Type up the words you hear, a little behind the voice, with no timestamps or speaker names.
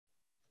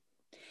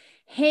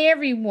Hey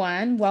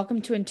everyone,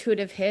 welcome to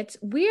Intuitive Hits.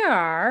 We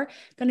are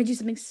going to do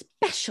something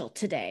special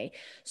today.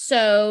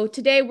 So,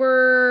 today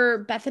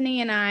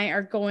Bethany and I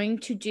are going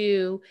to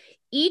do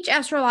each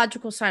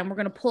astrological sign. We're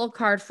going to pull a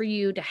card for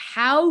you to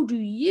how do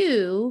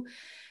you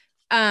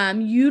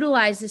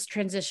utilize this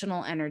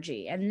transitional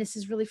energy. And this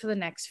is really for the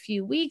next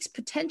few weeks,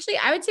 potentially,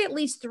 I would say at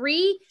least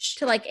 3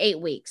 to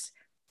 8 weeks.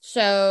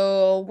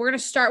 So, we're going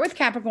to start with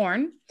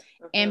Capricorn.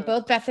 And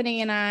both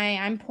Bethany and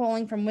I'm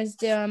pulling from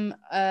Wisdom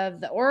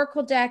of the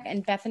Oracle deck,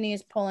 and Bethany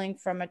is pulling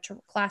from a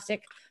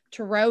classic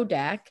tarot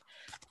deck.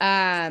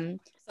 So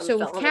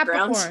with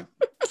Capricorn,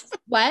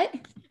 what?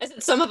 I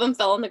said some of them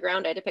fell on the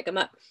ground. I had to pick them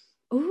up.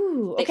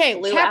 Ooh, okay.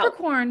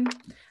 Capricorn,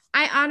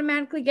 I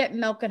automatically get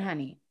milk and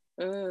honey.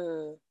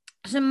 So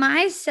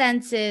my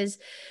sense is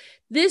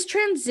this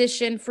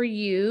transition for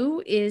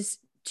you is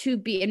to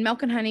be, and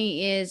milk and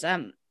honey is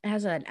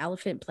has an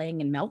elephant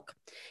playing in milk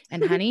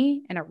and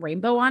honey and a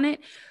rainbow on it,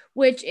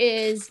 which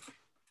is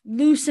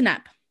loosen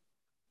up,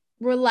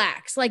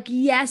 relax. Like,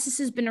 yes, this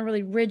has been a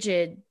really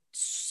rigid,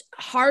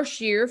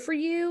 harsh year for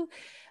you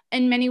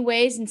in many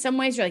ways. In some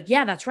ways, you're like,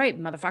 yeah, that's right,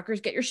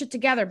 motherfuckers, get your shit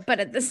together. But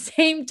at the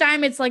same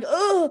time, it's like,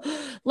 oh,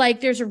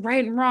 like there's a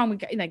right and wrong.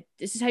 Like,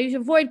 this is how you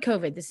avoid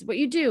COVID. This is what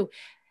you do.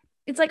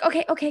 It's like,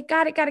 okay,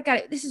 got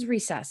it. This is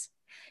recess.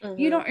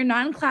 You're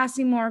not in class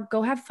anymore.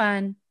 Go have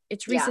fun.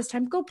 It's recess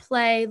time. Go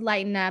play,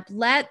 lighten up.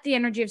 Let the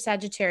energy of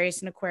Sagittarius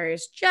and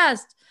Aquarius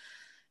just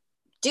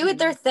do it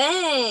their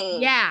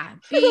thing. Yeah.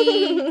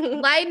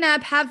 Lighten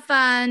up, have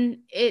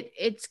fun.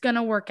 It's going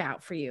to work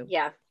out for you.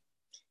 Yeah.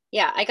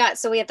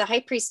 So we have the High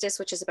Priestess,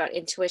 which is about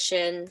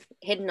intuition,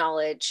 hidden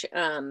knowledge.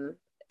 And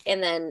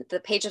then the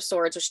Page of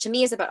Swords, which to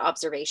me is about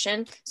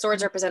observation.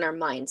 Swords represent our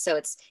mind. So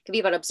it can be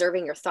about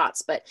observing your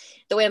thoughts. But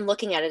the way I'm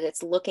looking at it,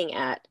 it's looking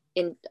at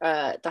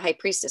the High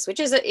Priestess, which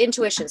is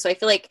intuition. So I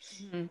feel like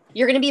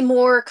you're going to be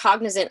more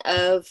cognizant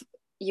of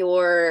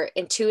your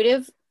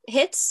intuitive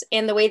hits.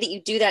 And the way that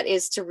you do that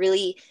is to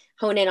really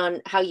hone in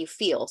on how you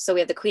feel. So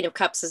we have the Queen of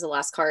Cups as the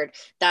last card.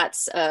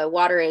 That's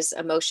water is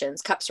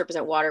emotions. Cups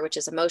represent water, which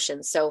is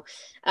emotions. So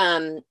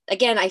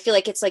again, I feel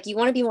like it's like you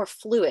want to be more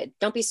fluid.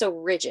 Don't be so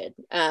rigid.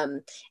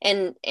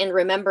 And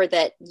remember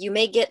that you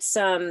may get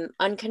some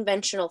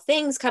unconventional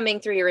things coming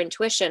through your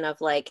intuition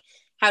of like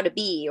how to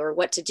be or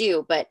what to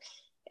do. But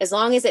as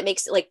long as it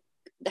makes like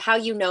how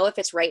you know if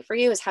it's right for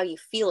you is how you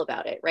feel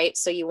about it, right?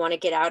 So you want to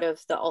get out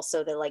of the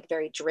like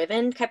very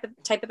driven type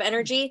of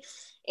energy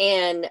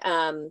and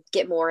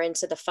get more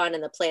into the fun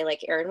and the play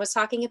like Erin was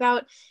talking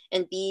about,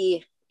 and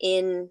be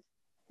in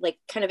like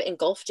kind of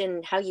engulfed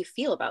in how you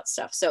feel about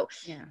stuff. So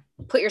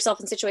put yourself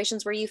in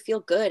situations where you feel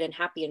good and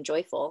happy and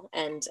joyful.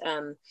 And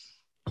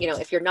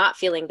if you're not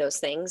feeling those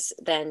things,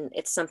 then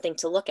it's something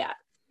to look at.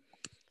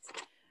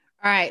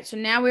 All right, so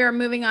now we are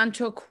moving on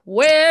to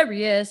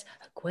Aquarius.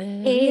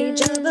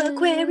 Age of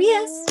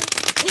Aquarius.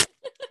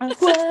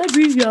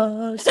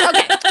 Aquarius.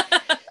 Okay.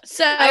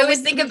 So I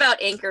always think about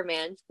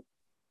Anchorman.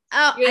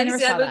 Oh, I never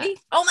saw that movie.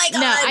 Oh my God.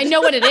 No, I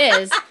know what it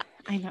is.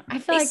 I know. I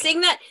feel they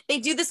sing that. They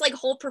do this like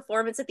whole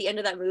performance at the end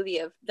of that movie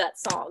of that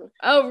song.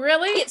 Oh,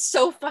 really? It's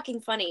so fucking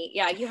funny.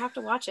 Yeah, you have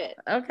to watch it.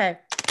 Okay.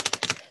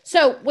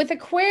 So with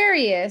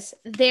Aquarius,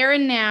 there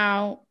and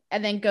now,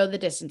 and then go the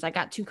distance. I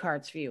got 2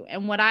 cards for you.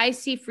 And what I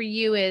see for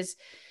you is,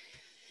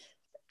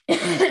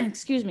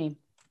 excuse me,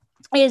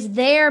 is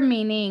there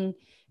meaning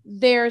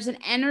there's an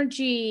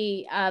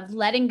energy of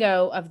letting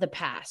go of the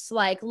past,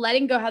 like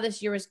letting go how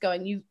this year is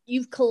going.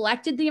 You've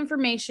collected the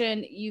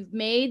information, you've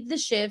made the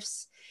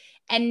shifts,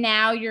 and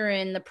now you're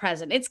in the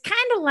present. It's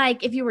kind of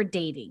like if you were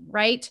dating,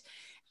 right?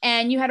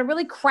 And you had a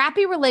really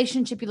crappy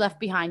relationship you left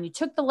behind. You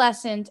took the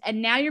lessons,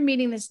 and now you're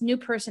meeting this new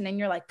person, and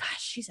you're like,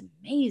 gosh, she's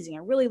amazing. I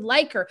really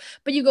like her.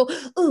 But you go,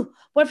 ooh,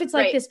 what if it's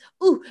like this?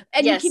 Ooh,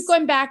 and you keep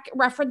going back,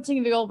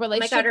 referencing the old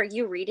relationship. Oh my God, are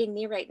you reading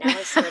me right now?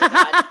 I swear to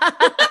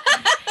God.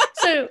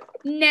 So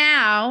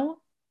now,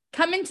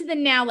 come into the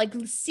now, like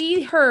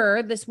see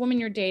her, this woman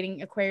you're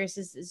dating, Aquarius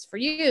is for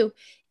you,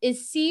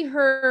 is see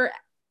her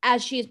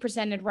as she is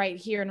presented right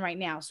here and right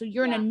now. So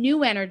you're in a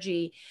new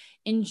energy.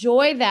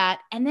 Enjoy that,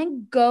 and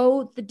then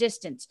go the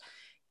distance.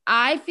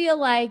 I feel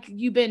like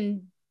you've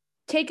been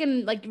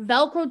taken like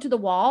Velcro to the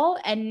wall,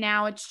 and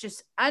now it's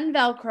just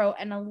unvelcro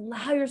and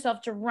allow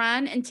yourself to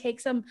run and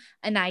take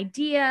an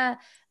idea,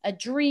 a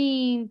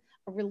dream,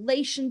 a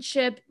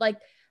relationship, like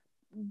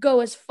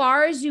go as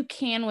far as you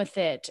can with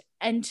it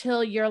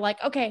until you're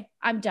like, okay,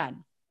 I'm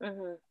done.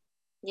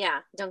 Yeah,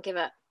 don't give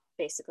up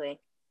basically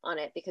on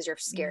it because you're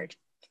scared.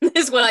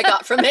 Is what I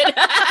got from it.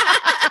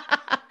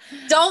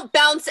 Don't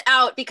bounce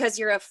out because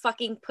you're a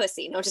fucking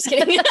pussy. No, just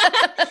kidding.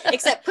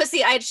 Except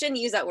pussy, I shouldn't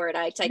use that word.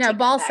 No,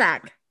 ball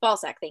sack. Ball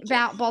sack, thank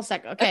you. Ball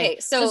sack. Okay.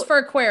 So just for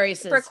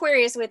Aquarius. For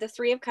Aquarius, with the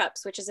 3 of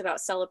Cups, which is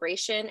about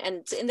celebration.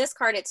 And in this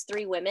card, it's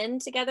 3 women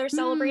together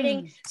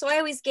celebrating. So I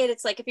always get,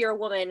 it's like if you're a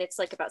woman, it's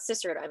like about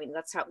sisterhood. I mean,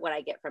 that's what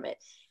I get from it.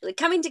 Like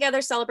coming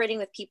together, celebrating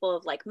with people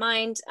of like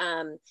mind.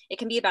 It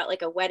can be about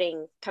like a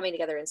wedding, coming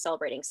together and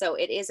celebrating. So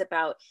it is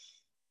about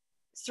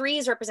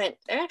 3s represent,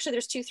 actually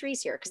there's 2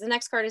 3s here because the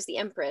next card is the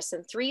Empress,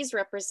 and 3s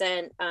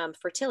represent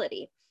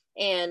fertility.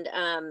 and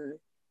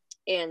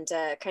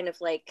kind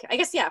of like, I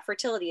guess, yeah,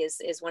 fertility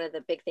is one of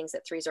the big things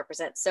that threes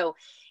represent. So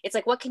it's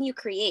like, what can you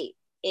create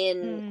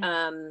in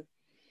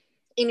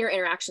your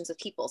interactions with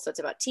people? So it's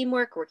about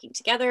teamwork, working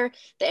together.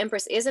 The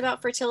Empress is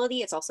about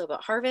fertility. It's also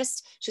about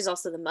harvest. She's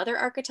also the mother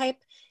archetype.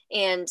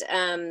 And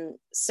and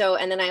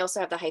then I also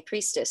have the High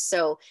Priestess.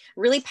 So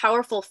really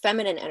powerful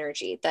feminine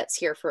energy that's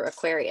here for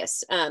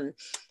Aquarius.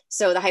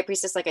 So the High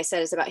Priestess, like I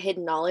said, is about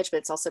hidden knowledge, but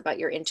it's also about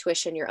your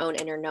intuition, your own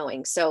inner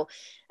knowing. So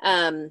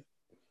with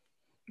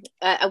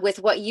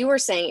what you were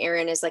saying,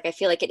 Erin, is like, I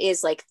feel like it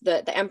is like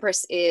the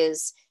Empress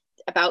is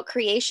about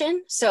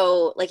creation.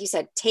 So like you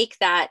said, take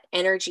that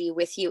energy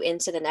with you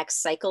into the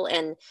next cycle,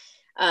 and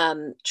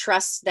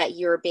trust that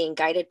you're being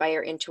guided by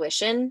your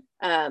intuition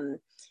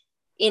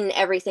in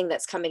everything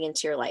that's coming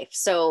into your life.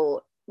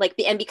 So like,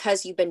 and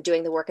because you've been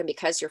doing the work and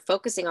because you're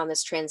focusing on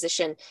this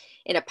transition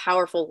in a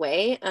powerful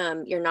way,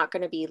 you're not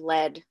going to be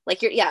led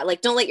like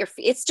like, don't let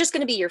it's just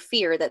going to be your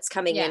fear that's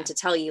coming in to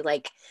tell you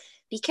like,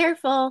 be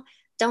careful.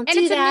 Don't do that.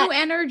 And it's a new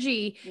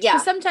energy. Yeah.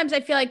 Sometimes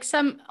I feel like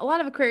a lot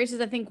of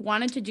Aquariuses, I think,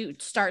 wanted to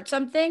start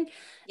something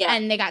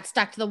and they got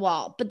stuck to the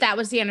wall. But that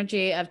was the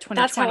energy of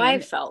 2020. That's how I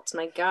felt.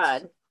 My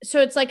God. So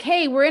it's like,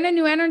 hey, we're in a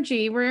new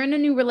energy. We're in a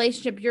new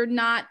relationship.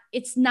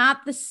 It's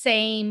not the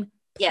same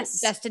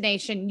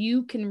destination.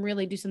 You can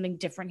really do something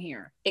different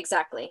here.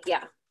 Exactly.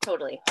 Yeah,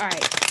 totally. All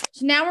right.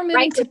 So now we're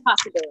moving to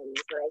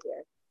possibilities right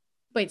here.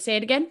 Wait, say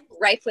it again.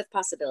 Ripe with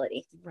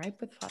possibility. Ripe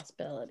with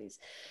possibilities.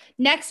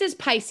 Next is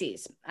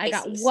Pisces. I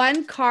got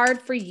one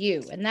card for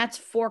you, and that's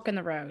Fork in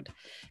the Road.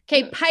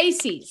 Okay,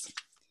 Pisces.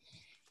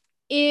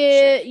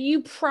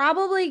 You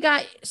probably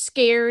got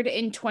scared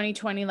in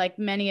 2020, like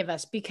many of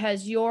us,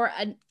 because you're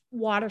a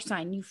water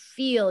sign. You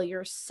feel,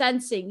 you're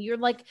sensing, you're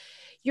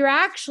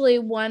actually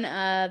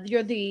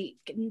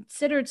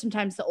considered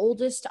sometimes the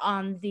oldest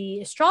on the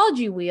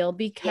astrology wheel,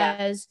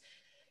 because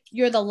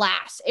you're the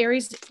last.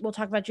 Aries, we'll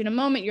talk about you in a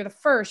moment. You're the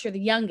first, you're the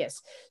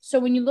youngest. So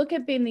when you look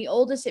at being the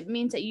oldest, it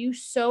means that you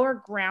so are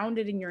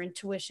grounded in your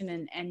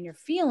intuition and your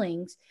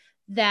feelings.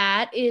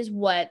 That is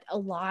what a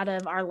lot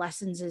of our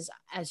lessons is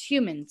as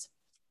humans.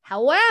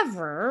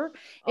 However,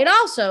 it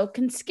also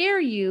can scare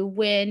you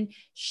when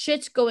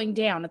shit's going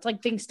down. It's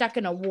like being stuck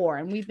in a war,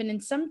 and we've been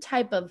in some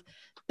type of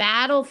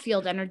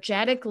battlefield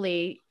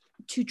energetically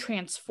to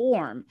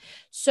transform.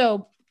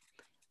 So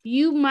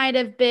you might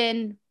have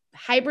been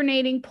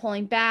hibernating,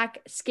 pulling back,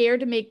 scared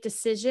to make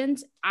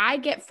decisions. I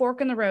get Fork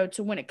in the Road.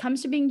 So when it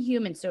comes to being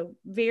human, so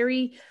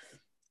very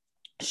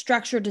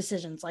structured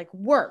decisions like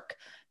work,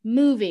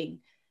 moving,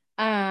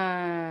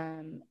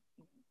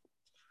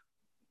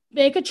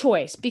 make a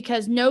choice,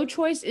 because no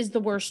choice is the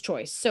worst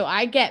choice. So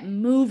I get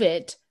move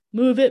it.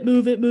 Those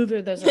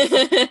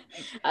are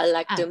I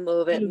like to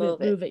move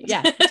it.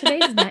 Yeah.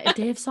 Today's a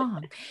day of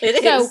song.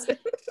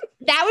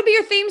 That would be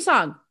your theme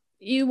song.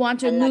 You want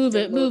to move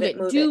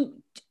it.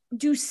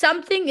 Do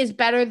something is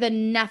better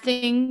than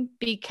nothing,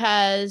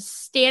 because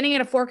standing at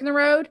a fork in the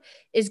road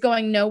is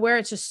going nowhere.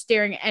 It's just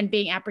staring and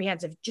being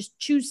apprehensive. Just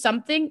choose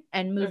something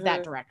and move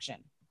that direction.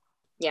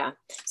 Yeah.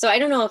 So I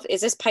don't know is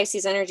this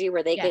Pisces energy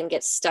where they can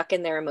get stuck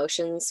in their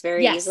emotions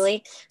very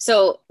easily.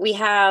 So we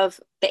have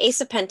the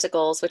Ace of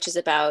Pentacles, which is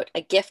about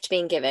a gift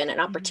being given, an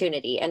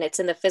opportunity, and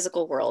it's in the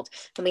physical world.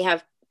 And we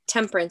have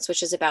Temperance,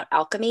 which is about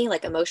alchemy,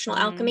 like emotional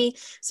alchemy.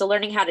 So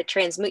learning how to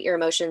transmute your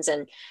emotions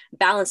and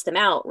balance them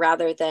out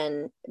rather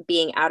than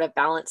being out of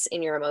balance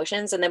in your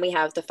emotions. And then we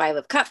have the Five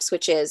of Cups,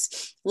 which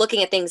is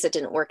looking at things that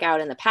didn't work out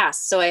in the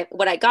past. So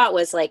what I got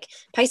was like,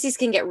 Pisces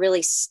can get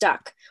really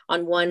stuck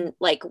on one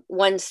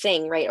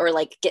thing, right? Or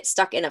like get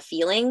stuck in a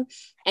feeling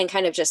and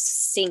kind of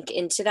just sink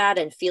into that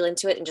and feel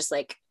into it and just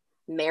like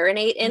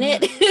marinate in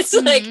it. It's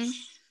like,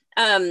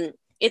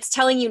 it's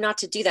telling you not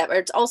to do that, but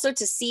it's also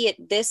to see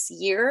it this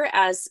year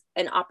as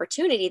an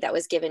opportunity that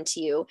was given to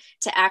you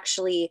to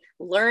actually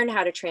learn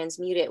how to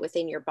transmute it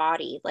within your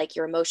body, like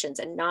your emotions,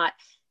 and not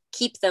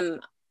keep them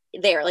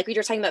there. Like we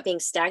were talking about being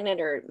stagnant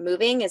or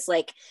moving, is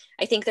like,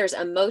 I think there's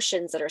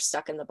emotions that are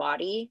stuck in the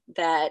body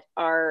that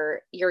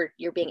are, you're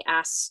being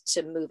asked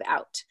to move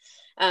out.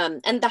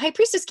 And the High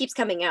Priestess keeps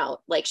coming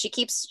out. Like she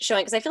keeps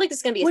showing, because I feel like this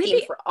is going to be a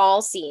theme for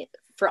all scenes.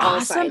 For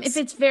all sides. If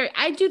it's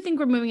I do think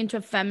we're moving into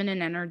a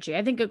feminine energy.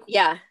 I think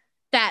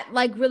that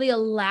like really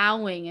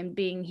allowing and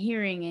being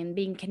hearing and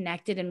being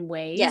connected in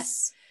ways.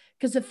 Yes.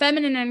 Because the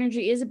feminine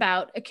energy is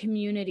about a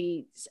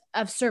community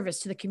of service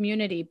to the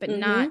community, but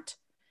not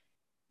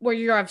where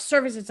you're of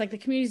service. It's like the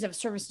community's of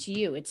service to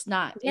you. It's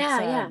not.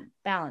 It's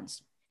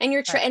balanced. And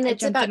and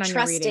it's about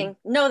trusting.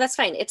 No, that's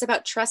fine. It's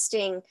about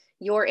trusting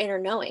your inner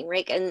knowing,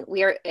 right? And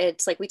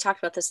it's like we talked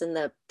about this in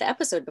the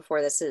episode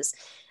before this, is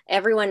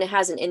everyone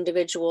has an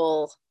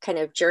individual kind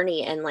of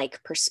journey and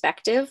like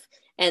perspective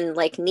and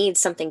like needs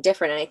something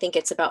different. And I think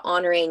it's about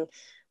honoring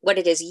what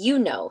it is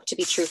to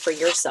be true for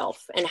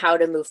yourself and how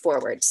to move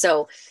forward.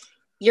 So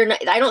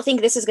I don't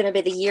think this is going to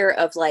be the year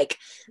of like,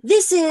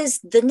 this is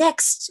the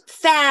next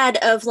fad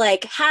of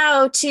like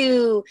how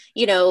to,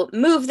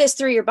 move this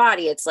through your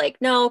body. It's like,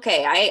 no,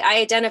 okay, I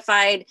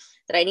identified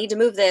that I need to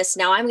move this.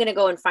 Now I'm going to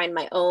go and find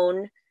my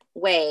own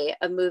way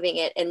of moving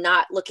it and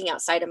not looking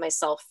outside of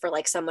myself for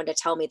like someone to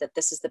tell me that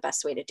this is the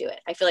best way to do it.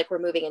 I feel like we're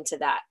moving into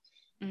that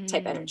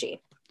type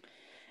energy.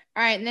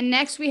 All right. And then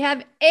next we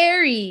have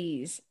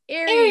Aries.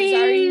 Aries,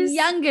 our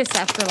youngest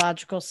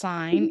astrological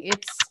sign.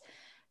 It's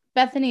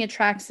Bethany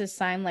attracts this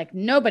sign like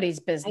nobody's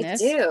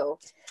business. I do.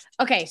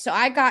 Okay. So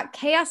I got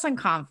chaos and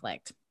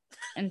conflict.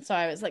 And so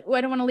I was like, well,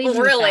 I don't want to leave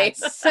you really.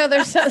 So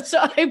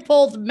I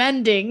pulled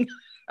mending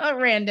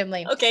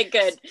randomly. Okay,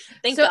 good.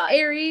 Thank God. So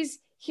Aries,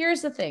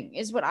 here's the thing,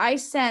 is what I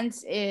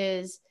sense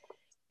is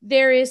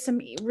there is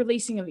some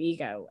releasing of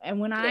ego. And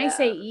when I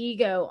say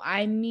ego,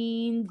 I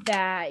mean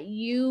that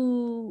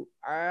you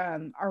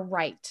are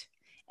right.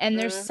 And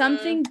there's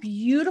something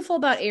beautiful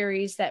about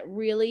Aries that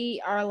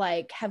really are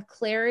like, have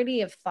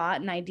clarity of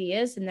thought and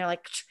ideas. And they're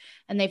like,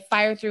 and they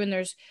fire through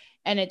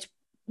and it's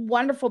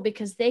wonderful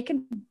because they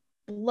can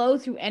blow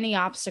through any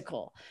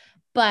obstacle.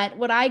 But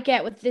what I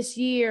get with this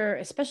year,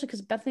 especially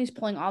because Bethany's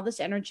pulling all this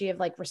energy of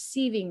like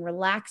receiving,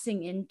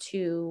 relaxing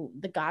into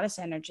the goddess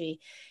energy,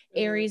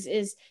 Aries,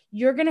 is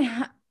you're going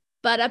to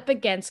butt up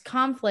against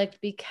conflict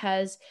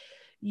because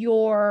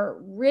you're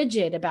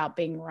rigid about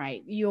being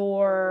right.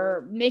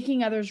 You're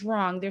making others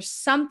wrong. There's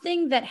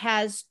something that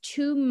has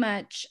too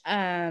much,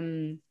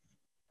 it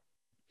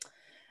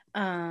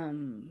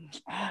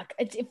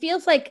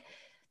feels like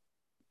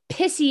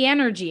pissy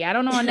energy. I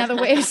don't know another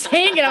way of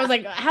saying it. I was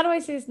like, how do I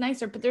say this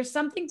nicer? But there's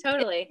something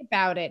totally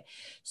about it.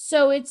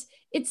 So it's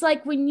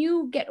like when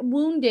you get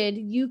wounded,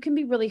 you can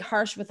be really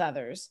harsh with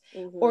others,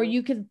 or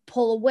you could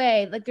pull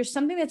away. Like there's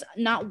something that's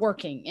not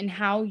working in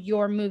how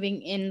you're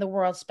moving in the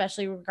world,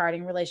 especially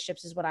regarding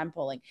relationships is what I'm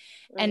pulling.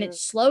 And it's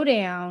slow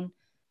down,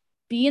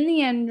 be in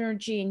the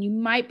energy, and you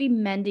might be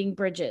mending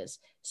bridges.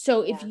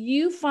 So if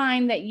you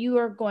find that you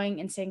are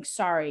going and saying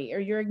sorry, or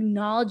you're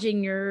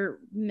acknowledging your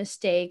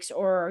mistakes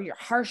or your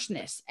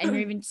harshness, and you're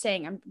even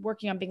saying, I'm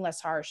working on being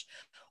less harsh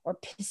or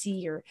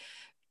pissy or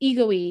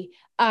ego-y,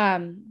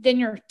 then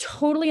you're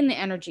totally in the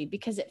energy,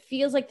 because it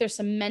feels like there's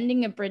some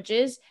mending of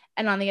bridges.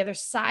 And on the other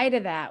side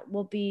of that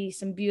will be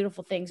some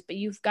beautiful things, but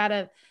you've got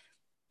to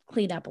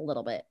clean up a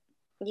little bit.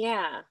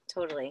 Yeah,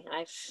 totally.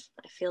 I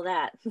feel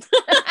that.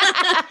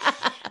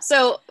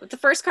 So the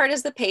first card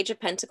is the Page of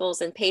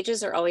Pentacles, and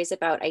pages are always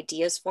about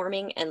ideas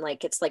forming, and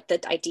like it's like the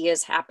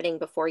ideas happening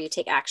before you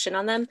take action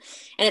on them.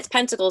 And it's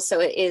Pentacles, so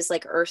it is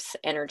like earth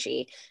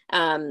energy.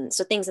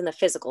 So things in the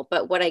physical.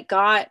 But what I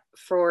got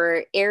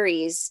for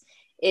Aries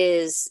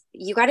is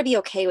you got to be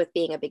okay with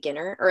being a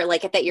beginner, or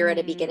like that you're at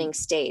a beginning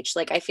stage.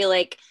 Like I feel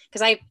like,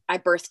 because I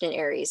birthed in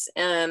Aries,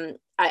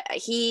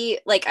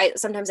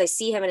 sometimes I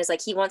see him and it's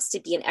like he wants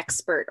to be an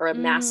expert or a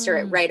master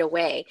at right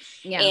away.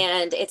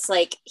 And it's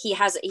like he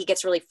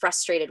gets really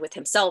frustrated with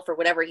himself or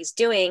whatever he's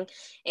doing,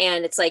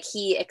 and it's like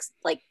he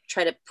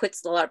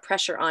puts a lot of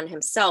pressure on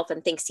himself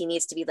and thinks he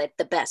needs to be like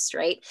the best,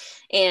 right?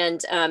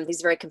 And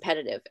he's very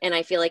competitive, and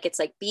I feel like it's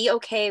like, be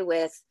okay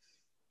with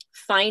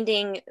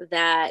finding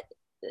that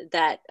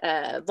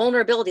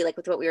vulnerability, like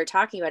with what we were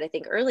talking about, I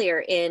think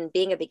earlier, in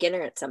being a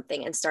beginner at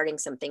something and starting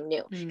something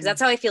new. Because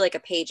that's how I feel like a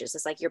page is.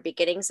 It's like you're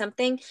beginning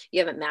something, you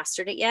haven't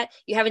mastered it yet,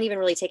 you haven't even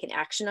really taken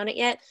action on it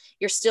yet,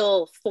 you're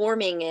still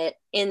forming it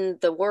in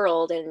the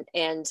world,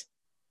 and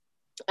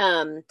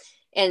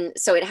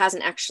so it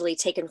hasn't actually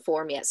taken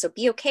form yet. So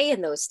be okay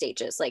in those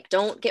stages. Like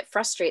don't get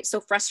so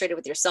frustrated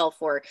with yourself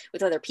or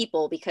with other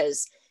people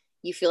because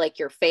you feel like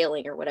you're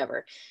failing or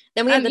whatever.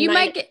 Then we have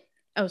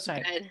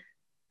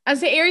I would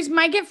say Aries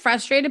might get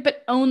frustrated,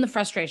 but own the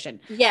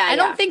frustration. I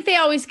don't think they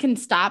always can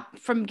stop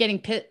from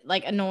getting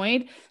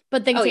annoyed,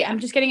 but they can say, I'm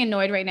just getting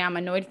annoyed right now. I'm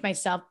annoyed with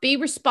myself. Be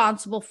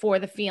responsible for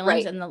the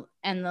feelings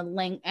and the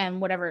link and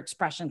whatever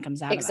expression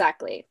comes out.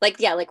 Exactly.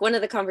 Like one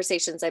of the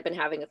conversations I've been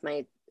having with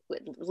my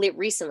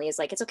recently is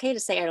like, it's okay to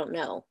say I don't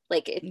know.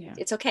 Like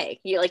it's okay.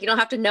 You don't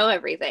have to know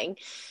everything.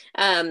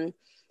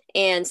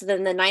 And so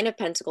then the Nine of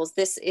Pentacles,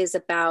 this is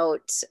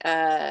about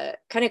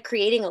kind of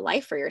creating a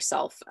life for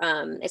yourself.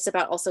 It's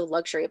about also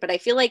luxury, but I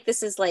feel like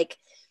this is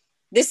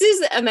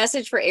a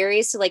message for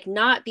Aries to like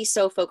not be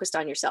so focused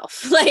on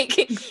yourself.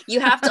 Like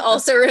you have to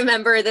also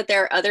remember that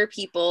there are other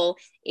people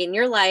in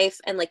your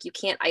life, and like you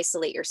can't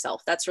isolate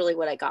yourself. That's really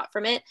what I got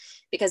from it,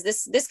 because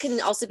this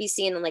can also be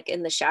seen like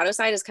in the shadow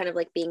side as kind of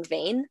like being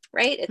vain,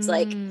 right? It's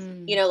like,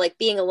 like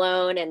being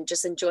alone and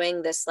just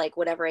enjoying this, like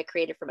whatever I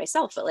created for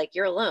myself, but like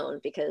you're alone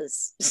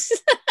because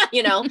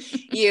you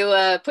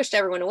pushed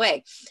everyone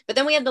away. But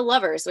then we have the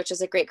Lovers, which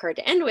is a great card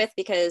to end with,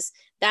 because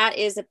that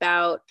is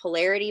about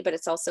polarity, but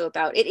it's also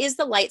about, it is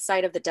the light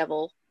side of the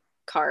Devil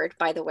card,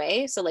 by the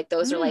way. So like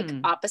those are like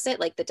opposite.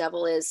 Like the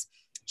Devil is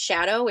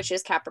shadow, which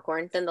is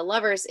Capricorn. Then the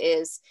Lovers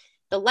is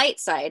the light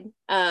side,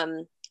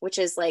 which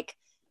is like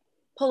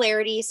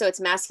polarity. So it's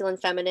masculine,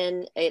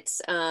 feminine.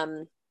 It's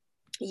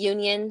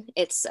union.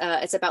 It's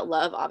about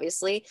love,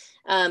 obviously,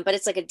 but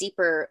it's like a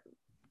deeper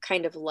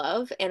kind of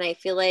love. And I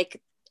feel like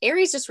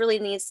Aries just really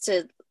needs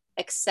to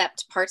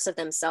accept parts of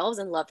themselves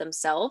and love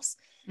themselves.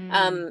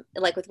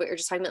 Like with what you're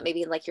just talking about,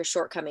 maybe like your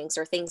shortcomings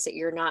or things that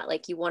you're not,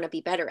 like you want to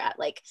be better at.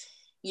 Like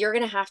you're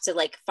going to have to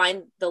like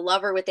find the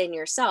lover within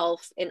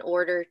yourself in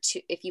order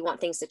to, if you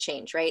want things to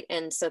change. Right.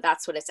 And so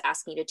that's what it's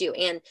asking you to do.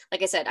 And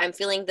like I said, I'm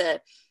feeling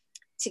to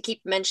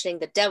keep mentioning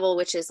the devil,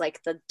 which is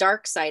like the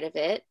dark side of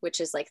it, which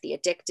is like the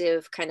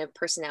addictive kind of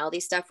personality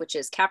stuff, which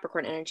is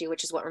Capricorn energy,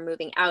 which is what we're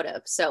moving out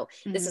of. So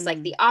this is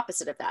like the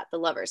opposite of that, the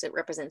lovers. It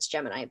represents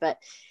Gemini, but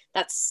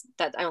I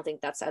don't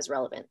think that's as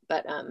relevant.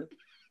 But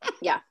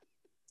yeah,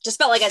 just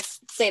felt like I'd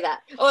say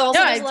that. Oh, also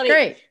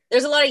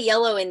there's a lot of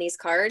yellow in these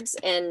cards,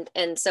 and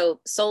so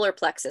solar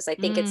plexus. I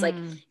think it's like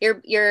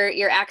you're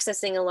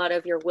accessing a lot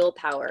of your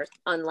willpower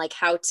on like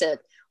how to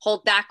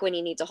hold back when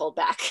you need to hold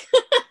back.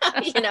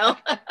 You know.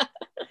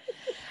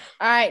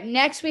 All right,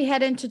 next we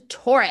head into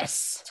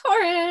Taurus.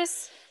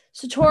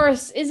 So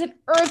Taurus is an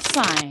earth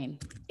sign.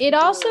 It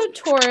also,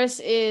 Taurus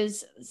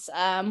is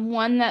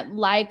one that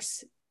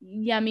likes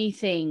yummy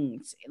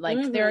things.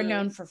 Like they're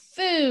known for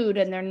food,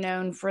 and they're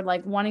known for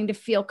like wanting to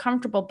feel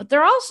comfortable, but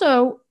they're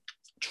also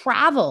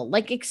travel,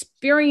 like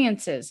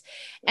experiences.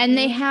 And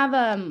they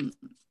have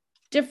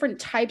different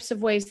types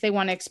of ways they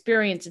want to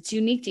experience. It's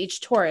unique to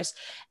each Taurus.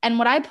 And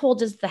what I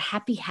pulled is the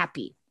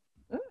happy.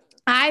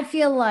 I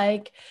feel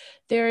like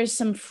there is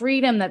some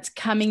freedom that's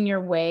coming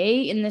your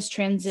way in this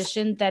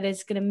transition that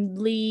is going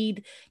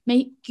to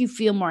make you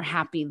feel more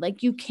happy.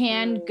 Like you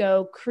can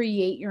go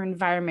create your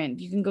environment.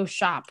 You can go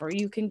shop, or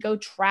you can go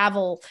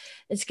travel.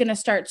 It's going to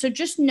start. So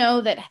just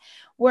know that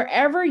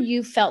wherever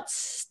you felt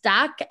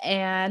stuck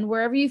and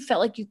wherever you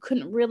felt like you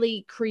couldn't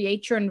really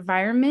create your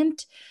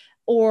environment,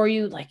 or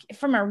you like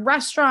from a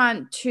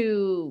restaurant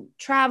to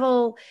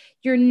travel,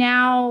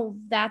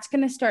 that's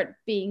going to start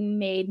being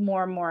made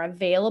more and more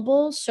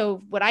available.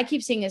 So what I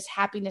keep seeing is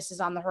happiness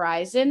is on the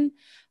horizon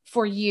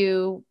for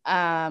you,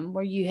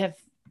 where you have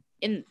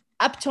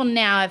up till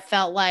now, I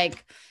felt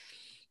like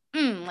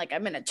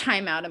I'm in a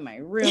timeout in my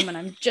room and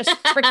I'm just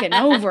freaking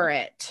over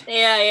it.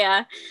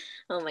 Yeah.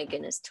 Oh my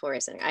goodness,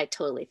 Taurus. I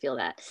totally feel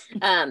that.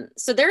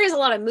 So there is a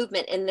lot of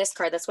movement in this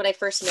card. That's what I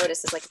first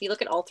noticed is like, if you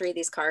look at all three of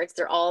these cards,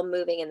 they're all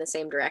moving in the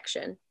same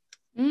direction.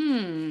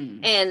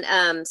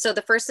 And so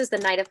the first is the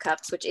Knight of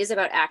Cups, which is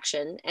about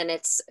action, and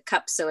it's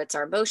cups. So it's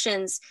our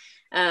emotions.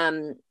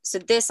 So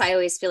this, I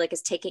always feel like,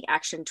 is taking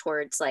action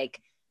towards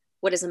like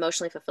what is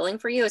emotionally fulfilling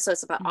for you. So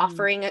it's about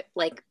offering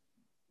like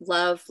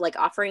love, like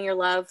offering your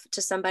love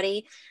to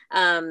somebody.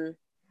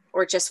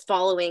 Or just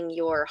following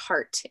your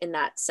heart in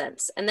that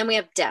sense. And then we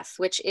have death,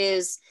 which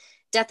is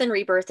death and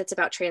rebirth. It's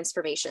about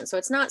transformation. So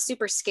it's not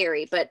super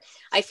scary, but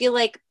I feel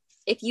like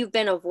if you've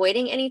been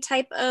avoiding any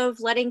type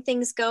of letting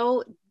things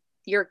go,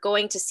 you're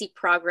going to see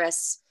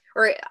progress.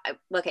 Or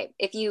okay,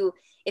 if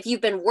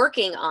you've been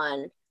working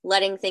on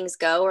letting things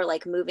go, or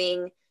like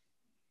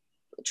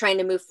trying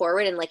to move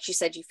forward, and like you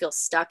said, you feel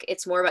stuck,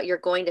 it's more about you're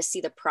going to see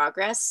the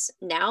progress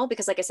now,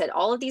 because like I said,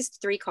 all of these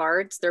three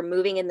cards, they're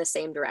moving in the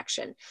same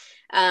direction.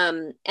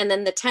 And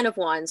then the 10 of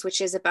Wands,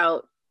 which is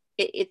about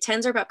it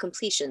tens are about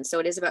completion, so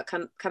it is about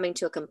coming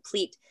to a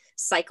complete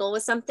cycle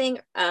with something.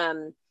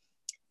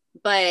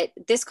 But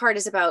this card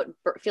is about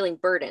feeling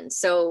burdened.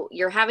 So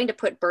you're having to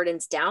put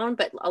burdens down,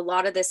 but a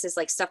lot of this is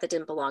like stuff that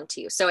didn't belong to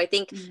you. So I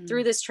think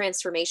through this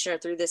transformation, or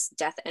through this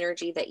death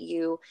energy that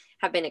you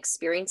have been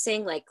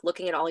experiencing, like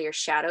looking at all your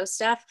shadow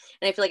stuff,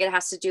 and I feel like it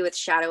has to do with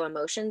shadow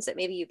emotions that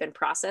maybe you've been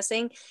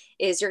processing,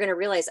 is you're going to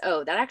realize,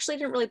 oh, that actually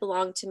didn't really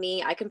belong to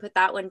me. I can put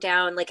that one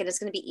down. Like, and it's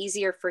going to be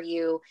easier for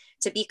you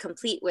to be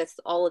complete with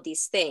all of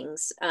these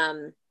things.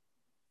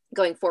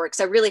 Going forward,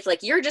 because I really feel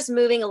like you're just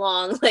moving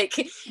along,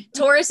 like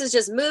Taurus is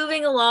just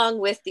moving along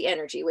with the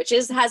energy, which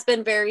has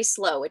been very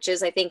slow, which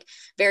is, I think,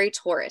 very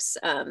Taurus,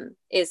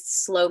 is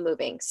slow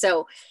moving.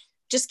 So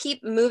just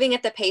keep moving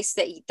at the pace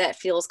that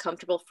feels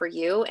comfortable for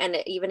you, and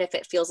even if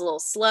it feels a little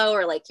slow,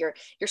 or like you're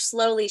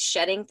slowly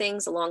shedding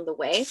things along the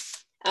way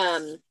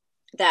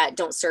that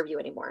don't serve you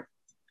anymore.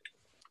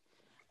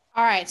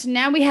 All right, so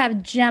now we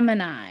have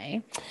Gemini.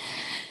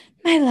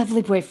 My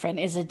lovely boyfriend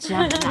is a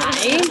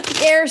Gemini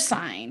air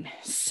sign.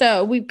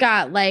 So we've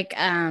got like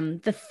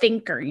the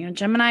thinker.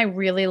 Gemini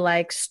really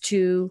likes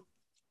to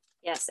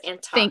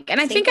and talk. Think.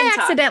 And I think I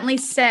accidentally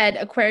said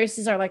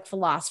Aquariuses are like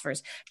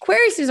philosophers.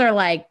 Aquariuses are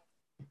like,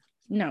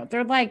 no,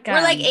 they're like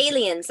we're like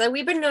aliens. So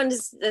we've been known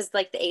as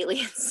like the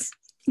aliens.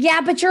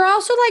 Yeah, but you're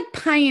also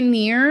like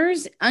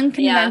pioneers,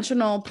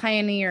 unconventional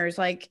pioneers,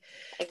 like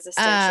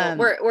existential.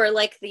 We're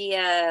like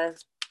the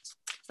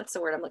what's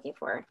the word I'm looking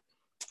for?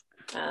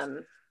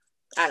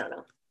 I don't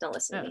know. Don't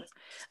listen to me.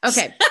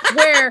 Okay.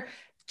 Where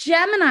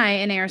Gemini,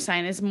 an air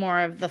sign, is more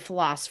of the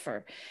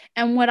philosopher.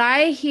 And what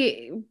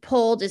I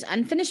pulled is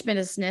unfinished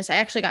business. I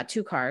actually got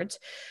two cards.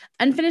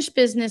 Unfinished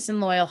business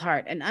and loyal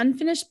heart. And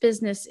unfinished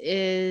business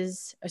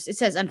it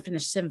says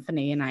unfinished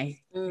symphony, and I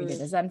read it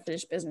as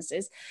unfinished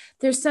business.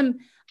 There's some,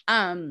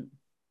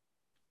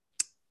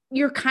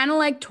 you're kind of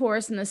like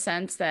Taurus in the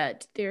sense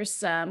that there's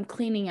some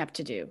cleaning up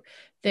to do.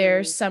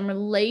 There's some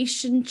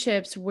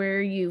relationships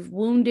where you've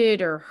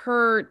wounded or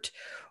hurt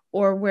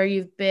or where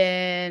you've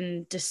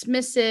been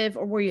dismissive,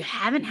 or where you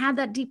haven't had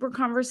that deeper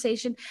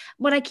conversation.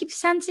 What I keep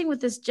sensing with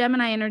this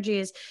Gemini energy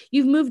is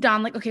you've moved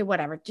on, like, okay,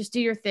 whatever, just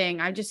do your thing.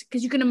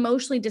 Because you can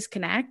emotionally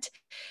disconnect.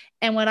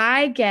 And what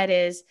I get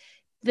is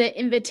the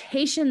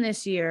invitation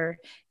this year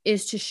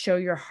is to show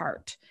your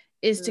heart,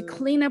 is to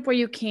clean up where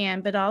you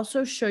can, but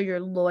also show your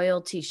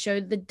loyalty,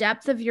 show the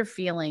depth of your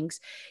feelings.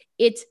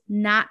 It's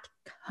not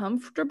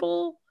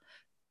comfortable,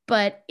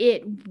 but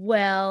it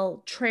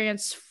will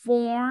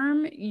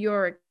transform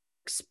your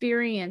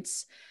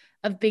experience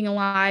of being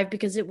alive,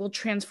 because it will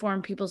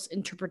transform people's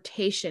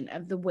interpretation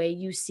of the way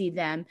you see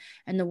them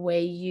and the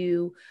way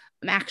you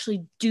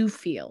actually do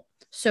feel.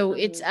 So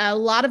it's a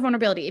lot of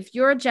vulnerability. If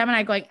you're a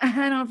Gemini going, I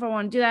don't know if I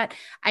want to do that,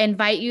 I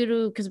invite you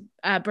to, because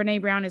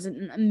Brene Brown is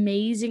an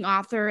amazing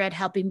author at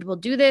helping people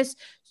do this.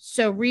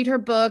 So read her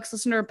books,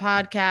 listen to her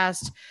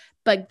podcast,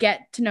 but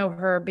get to know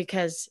her,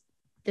 because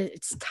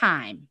it's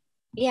time.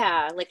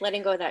 Yeah, like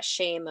letting go of that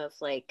shame of,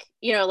 like,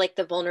 you know, like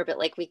the vulnerable,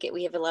 like we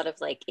have a lot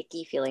of like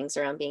icky feelings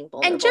around being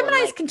vulnerable. And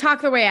Geminis like, can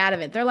talk their way out of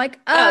it. They're like,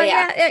 oh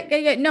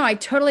yeah. No, I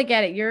totally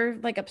get it. You're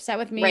like upset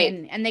with me,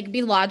 right. and they can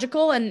be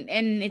logical, and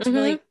it's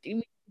really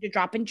to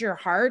drop into your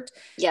heart.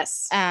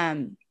 Yes.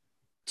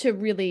 To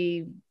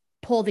really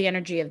pull the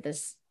energy of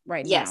this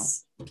right now.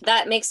 Yes,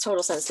 that makes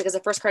total sense, because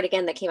the first card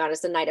again that came out is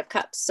the Knight of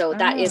Cups. So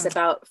that is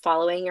about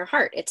following your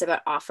heart. It's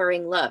about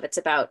offering love. It's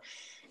about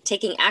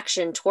taking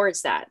action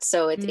towards that.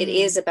 So it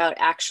is about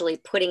actually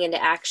putting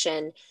into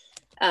action.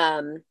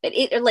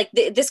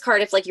 This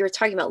card, if like you were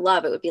talking about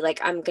love, it would be like,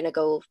 I'm going to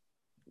go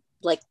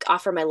like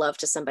offer my love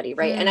to somebody.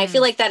 Right. And I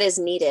feel like that is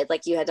needed.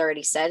 Like you had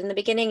already said in the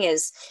beginning,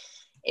 is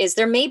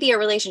there may be a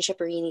relationship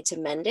where you need to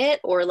mend it,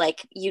 or an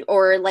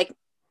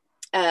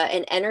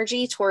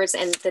energy towards,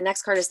 and the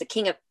next card is the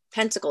King of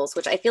Pentacles,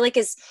 which I feel like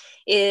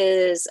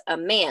is a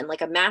man,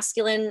 like a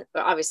masculine,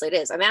 obviously it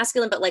is a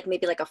masculine, but like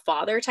maybe like a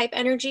father type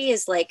energy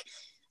is like,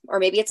 or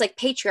maybe it's like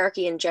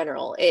patriarchy in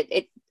general.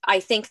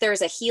 I think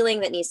there's a healing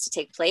that needs to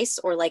take place,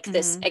 or like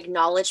this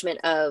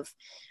acknowledgement of,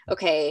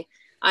 okay,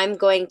 I'm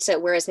going to,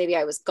 whereas maybe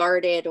I was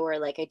guarded, or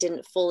like I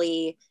didn't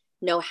fully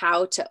know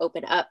how to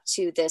open up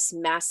to this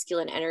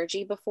masculine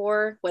energy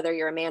before, whether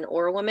you're a man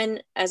or a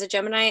woman as a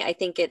Gemini. I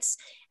think it's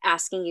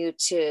asking you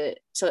to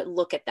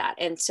look at that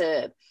and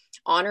to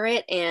honor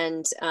it,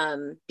 and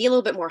be a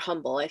little bit more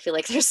humble. I feel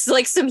like there's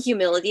like some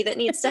humility that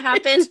needs to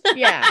happen.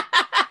 Yeah.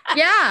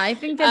 I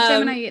think that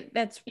Gemini,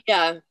 that's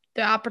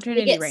the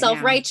opportunity get right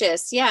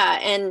self-righteous now.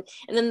 And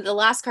then the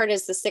last card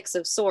is the Six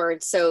of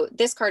Swords. So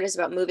this card is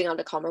about moving on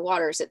to calmer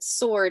waters. It's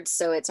swords,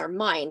 so it's our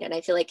mind, and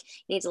I feel like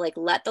you need to like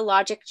let the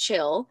logic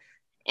chill,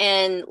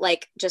 and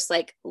like just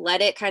like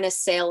let it kind of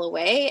sail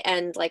away,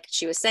 and like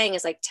she was saying,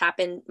 is like tap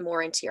in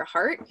more into your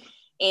heart,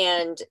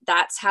 and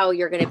that's how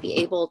you're going to be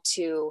able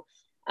to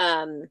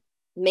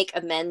make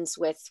amends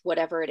with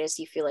whatever it is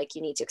you feel like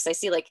you need to. Because I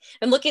see, like,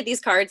 I'm looking at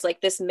these cards,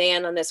 like this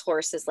man on this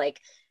horse is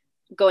like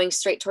going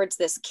straight towards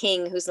this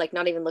king who's like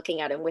not even looking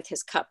at him with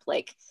his cup,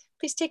 like,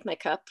 please take my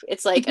cup.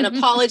 It's like an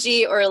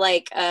apology, or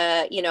like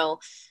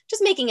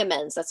just making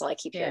amends. That's all I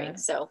keep hearing.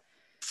 So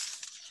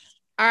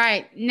all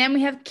right, and then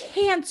we have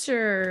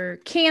Cancer,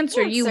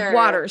 you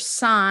water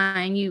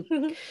sign, you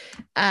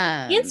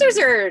Cancers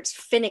are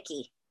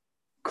finicky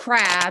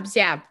crabs.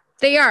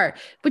 They are,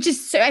 which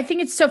is so, I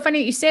think it's so funny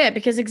that you say that,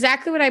 because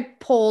exactly what I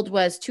pulled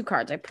was two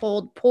cards. I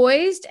pulled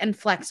poised and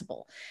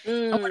flexible.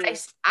 And what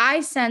I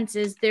sense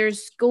is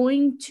there's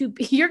going to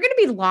be, you're going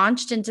to be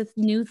launched into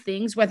new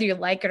things, whether you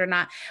like it or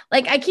not.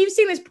 Like I keep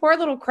seeing this poor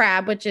little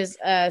crab, which is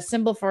a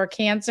symbol for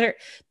Cancer,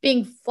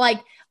 being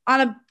like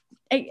on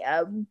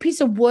a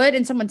piece of wood,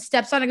 and someone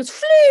steps on it,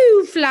 goes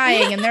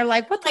flying, and they're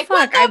like, what the like, fuck?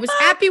 What the I was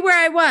happy where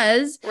I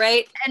was.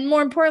 Right. And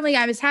more importantly,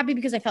 I was happy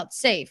because I felt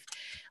safe.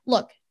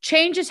 Look,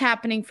 change is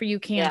happening for you,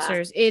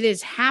 Cancers. It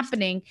is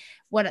happening.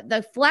 What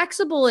the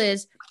flexible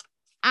is,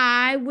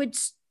 I would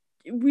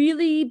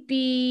really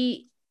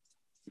be,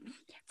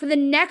 for the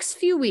next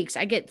few weeks,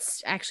 I get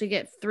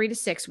 3 to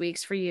 6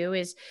 weeks for you,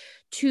 is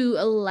to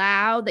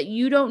allow that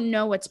you don't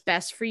know what's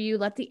best for you.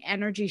 Let the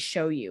energy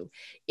show you.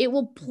 It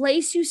will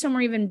place you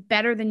somewhere even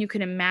better than you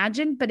can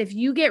imagine. But if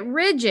you get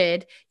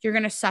rigid, you're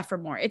going to suffer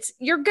more. Shit's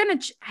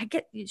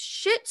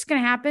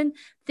going to happen.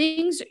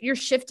 Things you're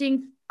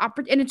shifting,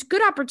 and it's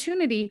good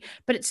opportunity,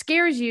 but it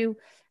scares you.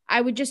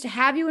 I would just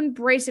have you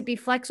embrace it, be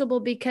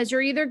flexible, because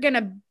you're either going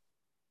to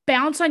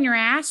bounce on your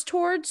ass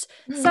towards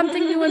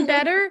something new and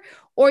better,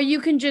 or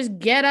you can just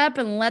get up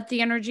and let the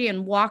energy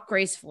and walk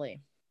gracefully.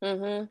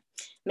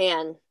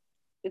 Man,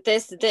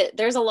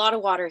 there's a lot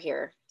of water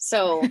here.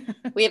 So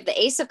we have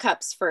the Ace of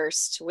Cups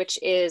first, which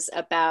is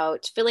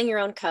about filling your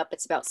own cup.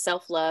 It's about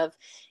self-love.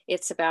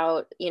 It's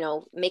about,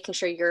 making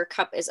sure your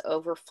cup is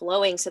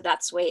overflowing. So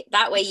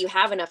that way you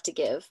have enough to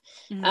give.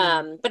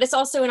 But it's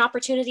also an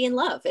opportunity in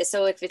love.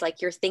 So if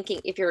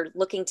you're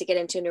looking to get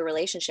into a new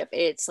relationship,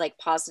 it's like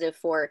positive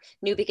for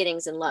new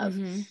beginnings in love.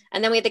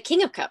 And then we have the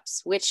King of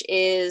Cups, which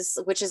is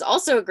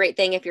also a great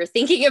thing if you're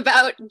thinking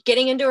about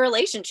getting into a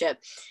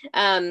relationship.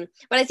 But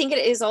I think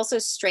it is also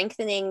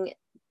strengthening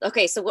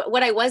Okay, so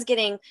what I was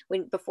getting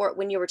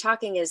when you were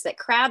talking is that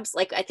crabs,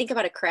 like I think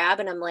about a crab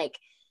and I'm like,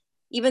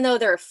 even though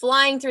they're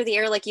flying through the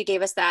air, like you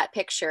gave us that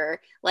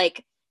picture,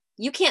 like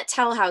you can't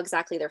tell how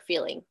exactly they're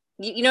feeling.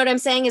 You know what I'm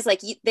saying? Is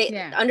like they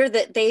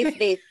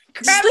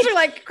crabs are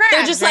like crabs,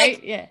 they're just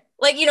right?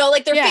 Like, you know,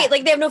 like their face,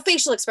 like they have no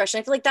facial expression.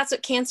 I feel like that's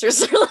what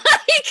cancers are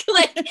like.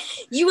 Like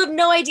you have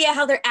no idea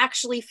how they're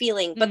actually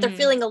feeling, but they're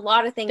feeling a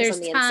lot of things on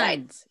the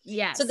inside.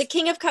 Yes. So the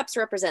King of Cups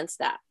represents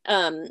that.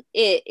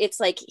 It's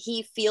like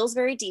he feels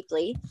very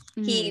deeply.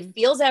 He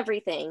feels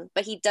everything,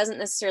 but he doesn't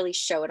necessarily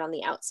show it on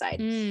the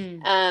outside.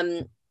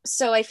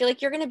 So I feel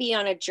like you're going to be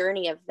on a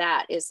journey of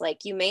that. Is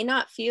like you may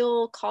not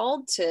feel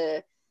called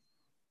to,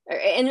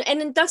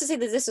 and not to say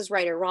that this is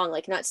right or wrong.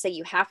 Like not to say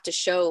you have to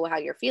show how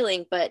you're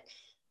feeling, but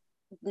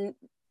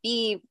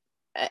be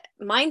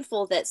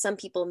mindful that some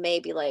people may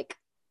be like,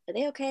 are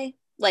they okay?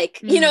 Like,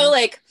 you know,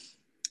 like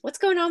what's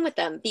going on with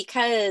them?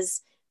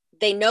 Because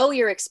they know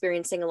you're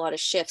experiencing a lot of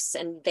shifts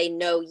and they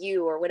know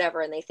you or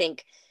whatever. And they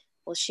think,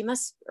 well,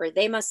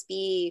 they must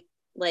be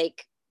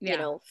like, you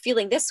know,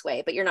 feeling this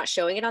way, but you're not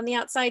showing it on the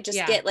outside.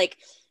 Just get like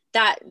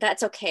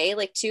that's okay.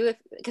 Like too,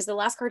 because the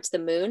last card's the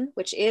moon,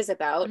 which is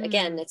about,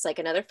 again, it's like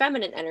another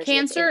feminine energy.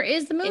 Cancer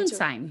is the moon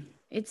sign.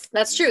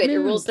 That's true. It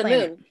rules the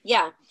moon.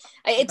 Yeah.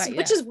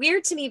 Which is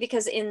weird to me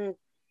because in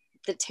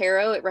the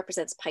tarot, it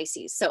represents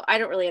Pisces. So I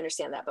don't really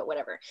understand that, but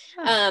whatever.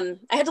 I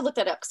had to look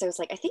that up because I was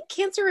like, I think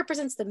Cancer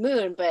represents the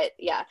moon, but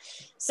yeah.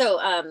 So,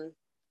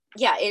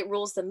 it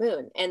rules the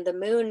moon, and the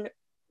moon,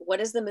 what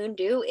does the moon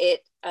do?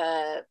 It,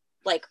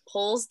 like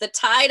pulls the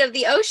tide of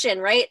the ocean,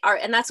 right?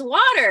 And that's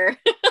water.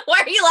 Why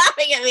are you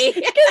laughing at me?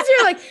 Because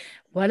you're like,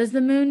 what does the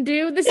moon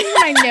do? This is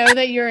when I know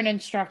that you're an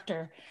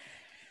instructor.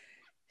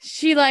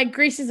 She like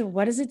Grace says,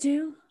 what does it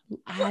do?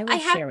 I will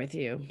share with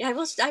you. I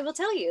will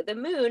tell you. The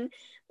moon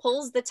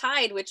pulls the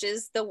tide, which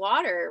is the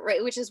water,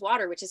 right? Which is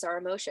water, which is our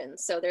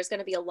emotions. So there's going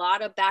to be a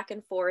lot of back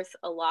and forth,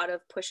 a lot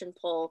of push and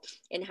pull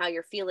in how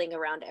you're feeling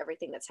around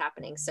everything that's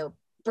happening. So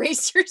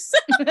brace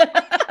yourself.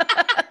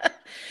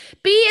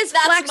 Be as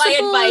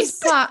flexible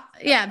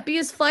be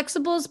as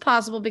flexible as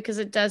possible, because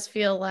it does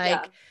feel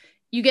like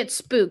you get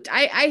spooked.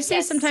 I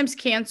say sometimes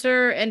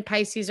Cancer and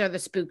Pisces are the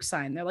spook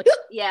sign. They're like,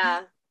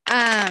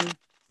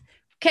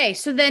 okay,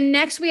 so then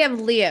next we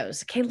have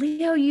Leos. Okay,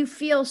 Leo, you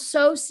feel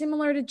so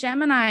similar to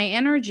Gemini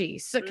energy.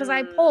 So because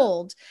I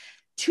pulled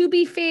to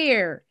be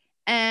fair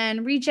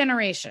and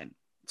regeneration.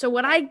 So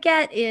what I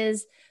get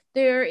is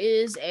there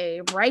is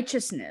a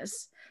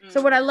righteousness. So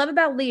what I love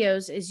about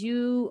Leos is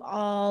you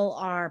all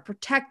are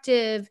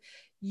protective,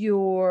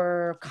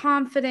 you're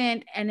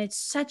confident, and it's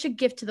such a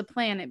gift to the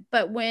planet.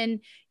 But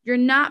when you're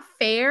not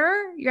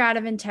fair, you're out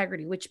of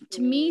integrity, which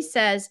to me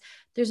says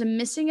there's a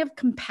missing of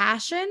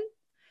compassion,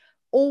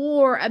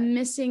 or a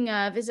missing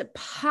of, is it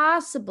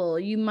possible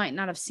you might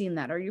not have seen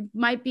that, or you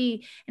might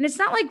be, and it's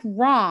not like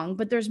wrong,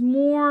 but there's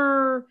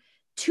more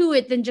to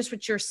it than just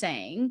what you're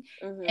saying.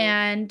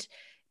 And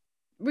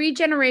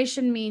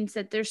regeneration means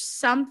that there's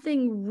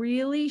something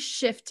really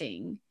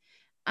shifting.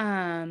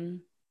 Because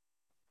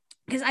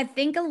I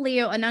think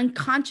an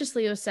unconscious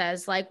Leo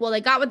says like, well, they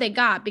got what they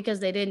got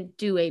because they didn't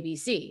do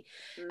ABC.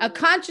 A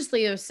conscious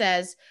Leo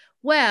says,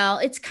 well,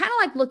 it's kind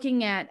of like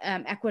looking at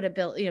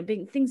equitability,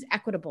 being things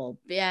equitable.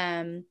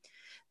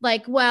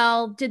 Like,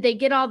 well, did they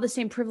get all the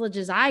same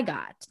privileges I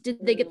got?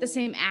 Did they get the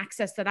same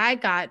access that I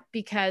got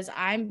because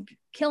I'm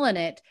killing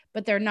it,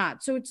 but they're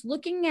not? So it's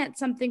looking at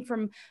something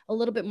from a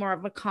little bit more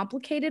of a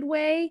complicated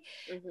way,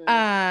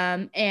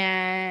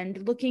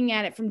 and looking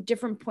at it from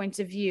different points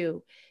of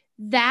view.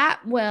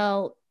 That,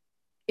 well,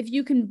 if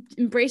you can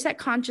embrace that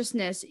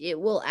consciousness, it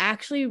will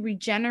actually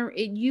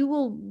regenerate. You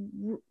will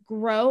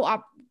grow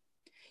up.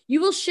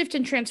 You will shift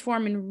and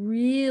transform in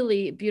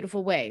really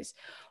beautiful ways.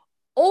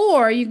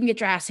 Or you can get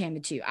your ass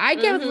handed to you. I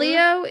get with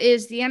Leo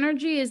is the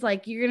energy is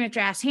like, you're going to get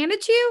your ass handed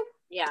to you.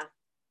 Yeah.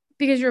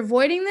 Because you're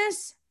avoiding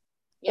this.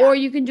 Yeah. Or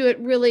you can do it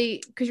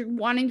really because you're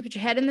wanting to put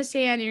your head in the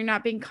sand and you're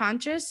not being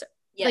conscious.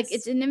 Yes. Like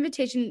it's an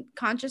invitation.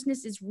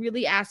 Consciousness is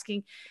really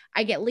asking.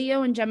 I get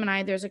Leo and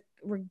Gemini. There's a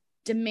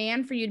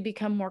demand for you to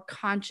become more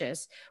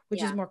conscious,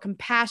 which is more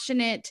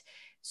compassionate,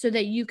 so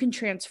that you can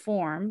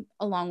transform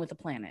along with the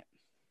planet.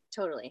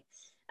 Totally.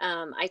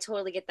 I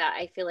totally get that.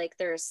 I feel like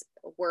there's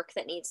work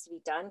that needs to be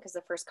done because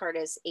the first card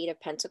is 8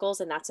 of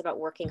Pentacles, and that's about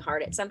working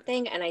hard at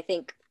something. And I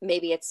think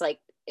maybe it's like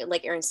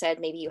Erin said,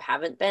 maybe you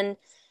haven't been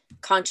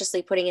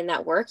consciously putting in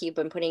that work. You've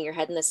been putting your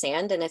head in the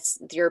sand, and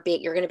you're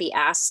going to be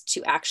asked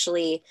to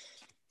actually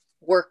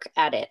work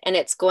at it, and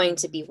it's going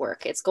to be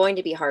work. It's going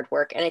to be hard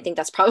work. And I think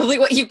that's probably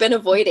what you've been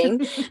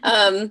avoiding.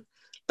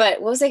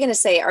 But what was I going to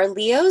say? Are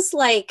Leos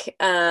like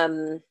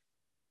Barack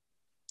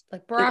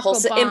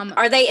Obama?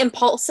 Are they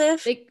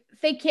impulsive?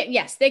 They can't.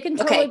 Yes, they can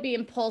totally be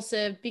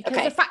impulsive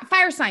because the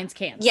fire signs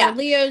can't. Yeah. So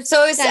Leo's.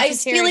 So I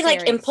was feeling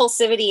like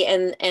impulsivity,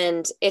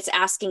 and it's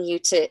asking you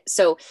to.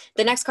 So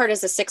the next card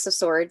is the 6 of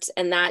Swords,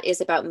 and that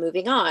is about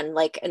moving on,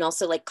 and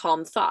also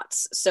calm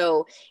thoughts.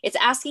 So it's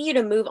asking you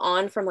to move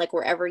on from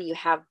wherever you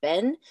have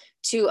been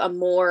to a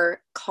more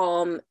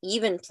calm,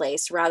 even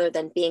place rather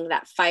than being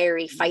that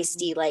fiery,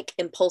 feisty, like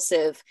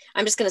impulsive.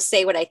 I'm just going to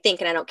say what I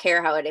think and I don't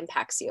care how it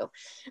impacts you.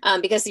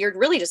 Because you're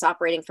really just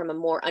operating from a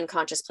more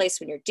unconscious place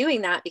when you're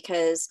doing that,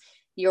 because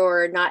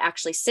you're not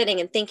actually sitting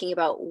and thinking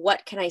about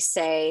what can I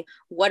say?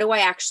 What do I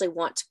actually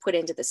want to put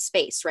into the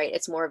space, right?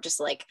 It's more of just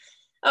like,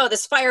 oh,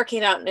 this fire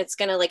came out and it's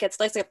going to like, it's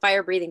like a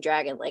fire breathing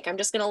dragon. Like, I'm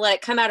just going to let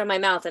it come out of my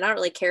mouth and I don't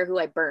really care who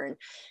I burn.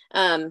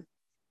 And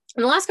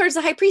the last card is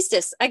the High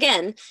Priestess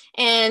again.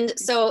 And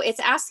so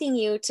it's asking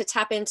you to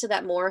tap into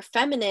that more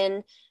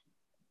feminine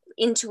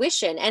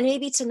intuition and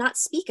maybe to not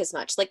speak as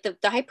much. Like the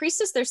High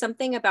Priestess, there's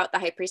something about the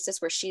High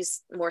Priestess where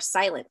she's more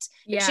silent.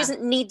 Yeah. She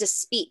doesn't need to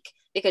speak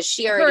because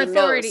she already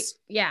knows.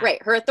 Yeah.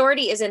 Right. Her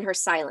authority is in her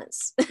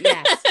silence.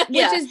 Yes.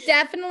 Which is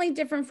definitely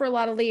different for a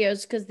lot of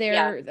Leos because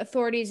their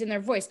authority is in their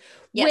voice.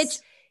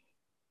 Yes.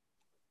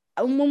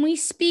 Which when we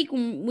speak,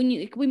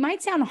 we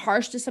might sound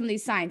harsh to some of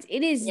these signs.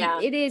 It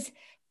is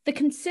the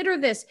consider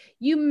this.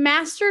 You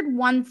mastered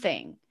one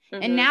thing.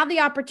 Mm-hmm. And now the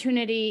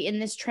opportunity in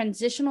this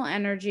transitional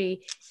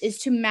energy is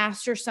to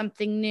master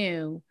something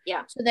new.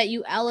 Yeah. So that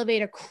you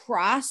elevate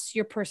across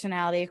your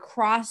personality,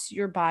 across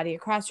your body,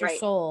 across your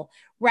soul,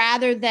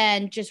 rather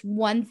than just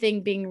one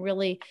thing being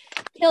really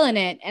killing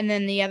it and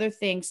then the other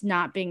things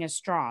not being as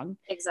strong.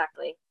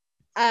 Exactly.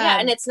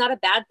 And it's not a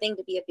bad thing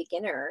to be a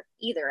beginner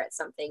either at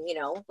something, you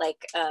know,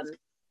 like,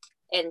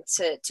 and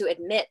to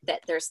admit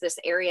that there's this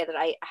area that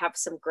I have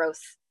some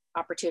growth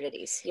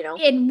opportunities, you know.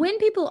 And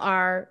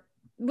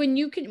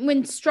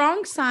when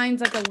strong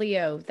signs like a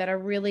Leo that are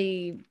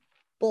really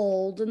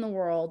bold in the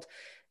world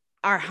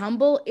are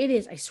humble, it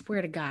is, I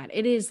swear to God,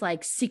 it is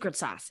like secret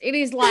sauce. It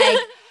is like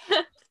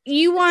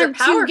you want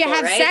to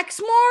have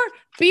sex more,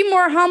 be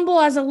more humble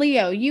as a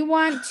Leo. You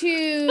want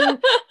to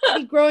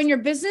be growing your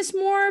business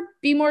more,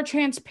 be more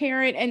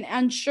transparent and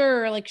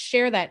unsure, like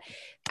share that.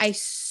 I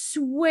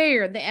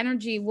swear the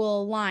energy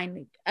will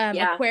align.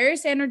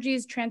 Aquarius energy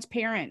is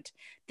transparent.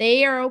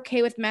 They are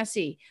okay with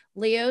messy.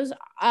 Leos,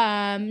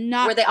 not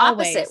We're the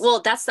always. opposite. Well,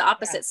 that's the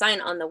opposite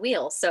sign on the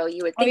wheel. So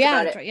you would think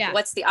about it. Right,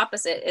 What's the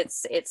opposite?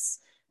 It's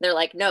they're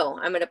like, no,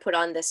 I'm going to put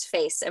on this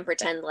face and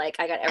pretend like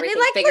I got everything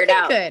figured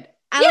out. Good.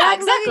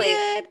 Exactly.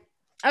 Good.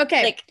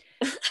 Okay. Like,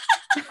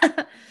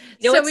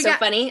 you know what's so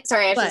funny?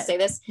 Sorry, I should say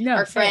this. No,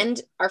 our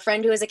friend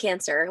who is a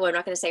Cancer, who I'm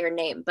not going to say her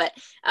name, but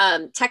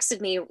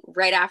texted me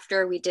right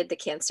after we did the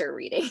Cancer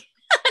reading.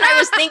 I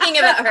was thinking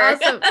about her.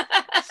 Awesome.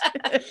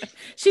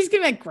 She's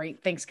gonna be like,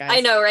 great. Thanks, guys.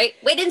 I know, right?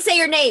 Wait, didn't say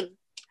your name.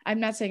 I'm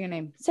not saying your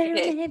name. Say your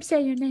name.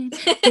 Say your name.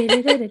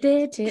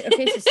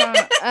 Okay, so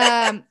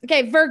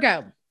okay,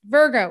 Virgo.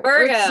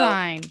 Earth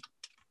sign.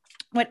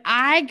 What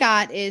I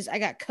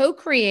got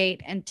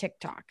co-create and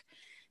TikTok.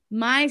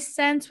 My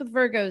sense with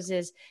Virgos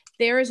is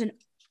there is an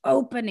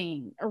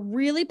opening, a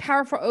really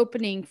powerful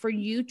opening for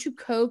you to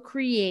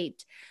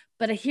co-create.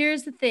 But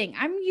here's the thing.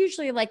 I'm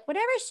usually like,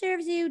 whatever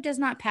serves you does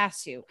not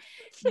pass you.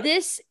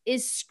 This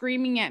is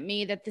screaming at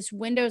me that this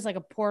window is like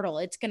a portal.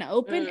 It's going to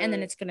open and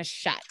then it's going to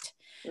shut.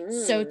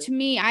 So to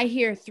me, I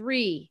hear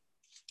 3,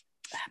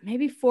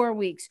 maybe 4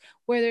 weeks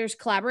where there's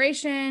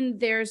collaboration.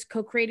 There's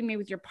co-creating maybe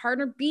with your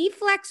partner. Be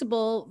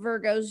flexible,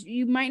 Virgos.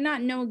 You might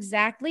not know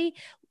exactly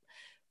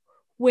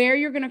where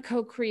you're going to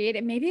co-create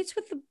it. Maybe it's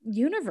with the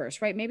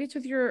universe, right? Maybe it's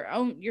with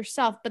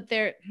yourself, but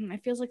it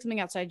feels like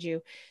something outside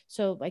you.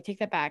 So I take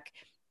that back.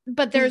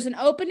 But there's an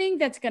opening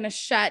that's going to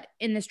shut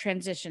in this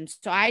transition.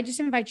 So I just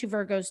invite you,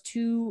 Virgos,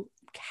 to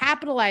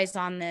capitalize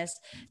on this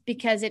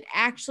because it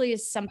actually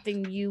is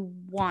something you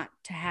want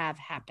to have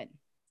happen.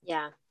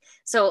 Yeah.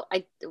 So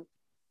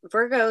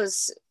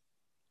Virgos,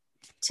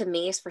 to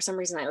me, for some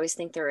reason, I always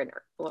think they're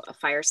a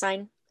fire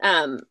sign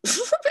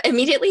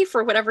immediately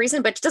for whatever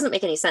reason, but it doesn't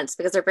make any sense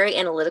because they're very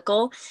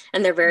analytical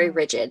and they're very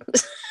rigid.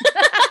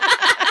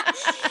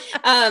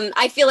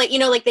 I feel like,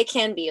 like they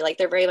can be like,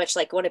 they're very much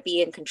like want to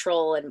be in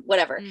control and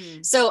whatever.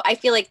 So I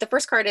feel like the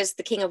first card is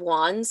the King of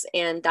Wands,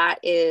 and that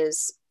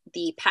is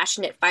the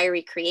passionate,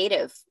 fiery,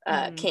 creative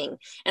king.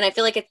 And I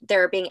feel like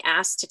they're being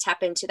asked to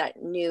tap into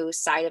that new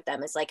side of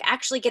them. Is like,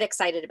 actually get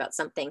excited about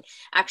something,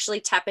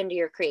 actually tap into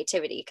your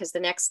creativity. Because the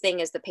next thing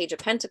is the Page of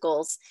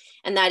Pentacles.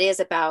 And that is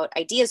about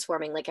ideas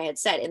forming, like I had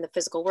said, in the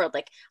physical world.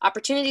 Like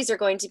opportunities are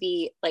going to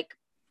be like,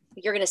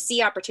 you're going to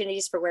see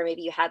opportunities for where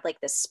maybe you had like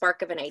this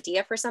spark of an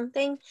idea for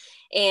something.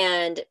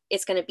 And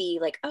it's going to be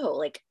like, oh,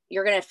 like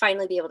you're going to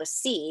finally be able to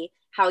see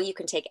how you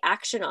can take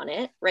action on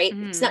it. Right.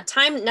 It's not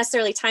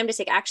necessarily time to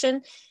take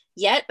action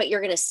yet, but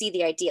you're going to see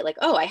the idea like,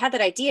 oh, I had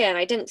that idea and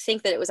I didn't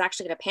think that it was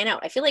actually going to pan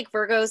out. I feel like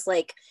Virgos,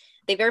 like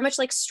they very much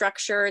like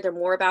structure. They're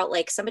more about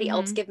like somebody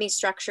else give me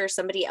structure,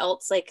 somebody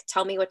else like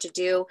tell me what to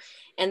do.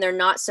 And they're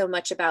not so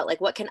much about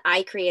like, what can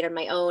I create on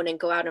my own and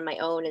go out on my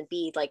own and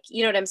be like,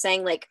 you know what I'm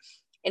saying? Like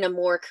in a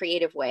more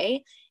creative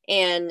way.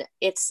 And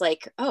it's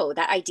like, oh,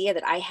 that idea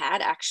that I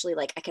had actually,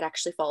 like, I could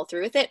actually follow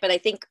through with it. But I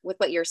think with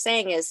what you're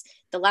saying is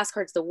the last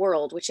card's the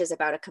World, which is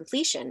about a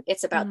completion.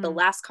 It's about the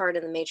last card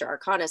in the major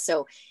arcana.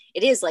 So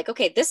it is like,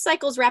 okay, this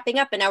cycle's wrapping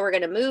up and now we're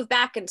going to move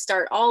back and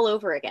start all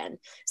over again.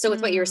 So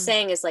with what you're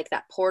saying is like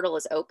that portal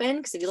is open,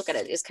 because if you look at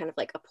it, it's kind of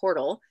like a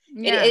portal.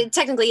 It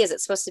technically is.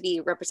 It's supposed to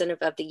be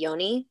representative of the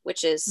yoni,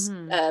 which is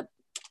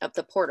of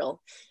the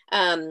portal,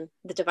 the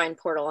divine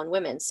portal on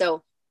women.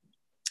 So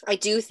I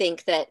do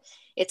think that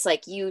it's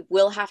like you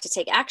will have to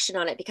take action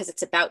on it because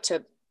it's about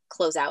to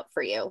close out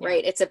for you,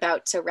 right? It's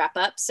about to wrap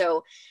up.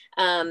 So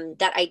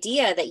that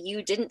idea that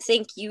you didn't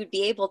think you'd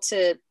be able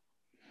to,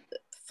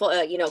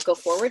 go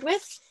forward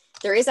with,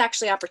 there is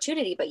actually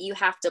opportunity, but you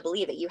have to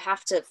believe it. You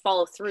have to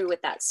follow through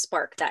with that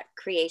spark, that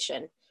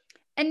creation.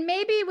 And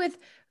maybe with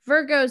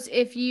Virgos,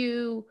 if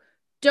you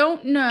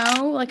don't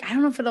know, like, I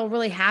don't know if it'll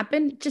really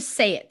happen, just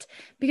say it,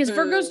 because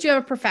Virgos do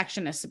have a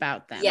perfectionist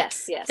about them.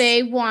 Yes.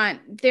 They're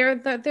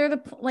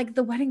the like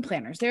the wedding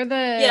planners.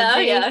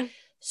 They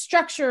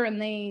structure,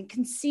 and they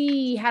can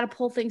see how to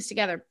pull things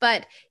together.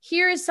 But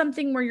here is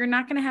something where you're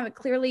not going to have it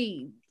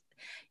clearly.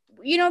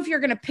 If you're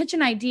going to pitch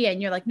an idea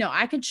and you're like, no,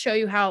 I could show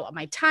you how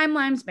my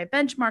timelines, my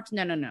benchmarks.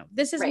 No.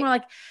 This is more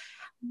like,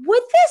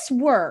 would this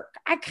work?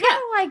 I kind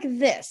of like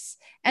this.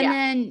 And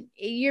then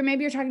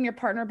maybe you're talking to your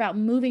partner about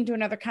moving to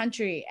another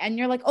country, and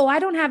you're like, oh, I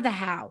don't have the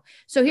how.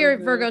 So here,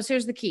 Virgos,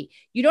 here's the key.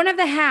 You don't have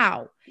the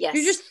how. Yes.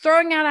 You're just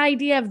throwing out an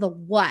idea of the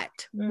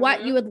what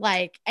you would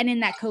like. And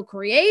in that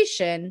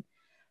co-creation,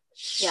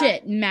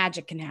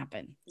 magic can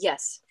happen.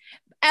 Yes.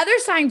 Other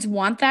signs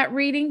want that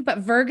reading,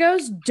 but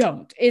Virgos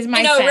don't, is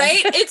my sense.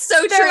 Right? It's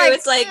so true. Like,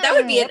 it's like, that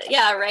would be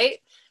right?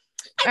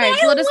 All right,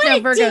 so let us know,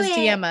 Virgos,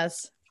 DM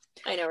us.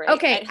 I know, right?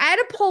 Okay, I had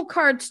to pull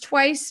cards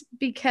twice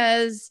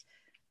because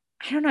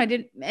I don't know. I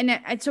didn't,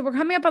 and so we're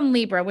coming up on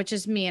Libra, which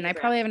is me, and I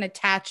probably have an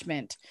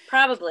attachment,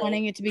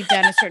 wanting it to be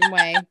done a certain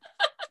way.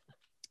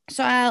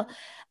 So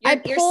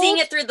you're seeing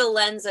it through the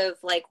lens of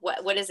like,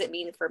 what does it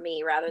mean for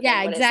me, rather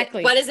than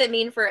exactly. What does it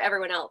mean for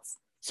everyone else?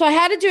 So I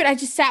had to do it. I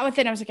just sat with it.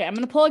 And I was like, okay, I'm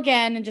going to pull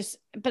again,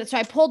 so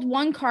I pulled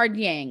one card,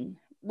 Yang,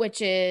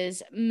 which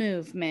is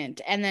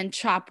movement, and then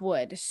chop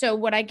wood. So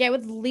what I get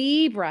with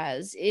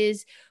Libras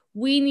is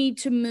we need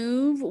to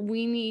move.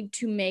 We need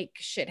to make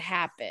shit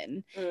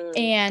happen.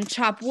 And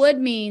chop wood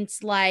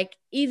means like,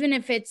 even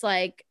if it's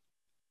like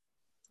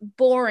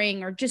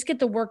boring, or just get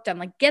the work done,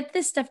 like get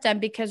this stuff done,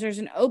 because there's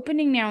an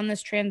opening now in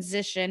this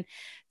transition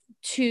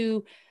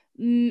to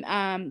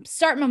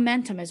start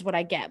momentum is what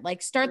I get.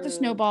 Like start the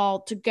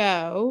snowball to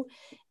go.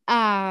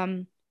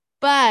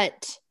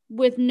 But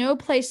with no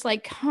place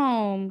like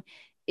home,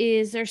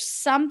 is there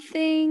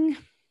something,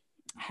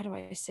 how do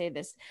I say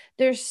this?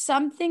 There's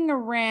something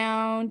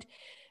around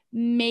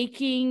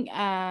making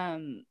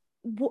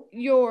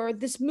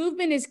this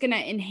movement is going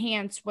to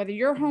enhance whether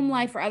your home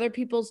life or other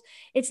people's.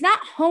 It's not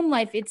home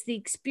life, it's the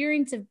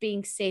experience of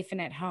being safe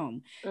and at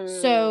home.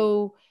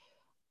 So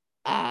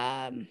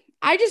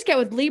I just get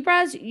with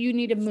Libras, you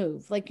need to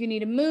move. Like you need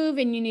to move,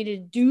 and you need to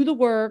do the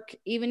work,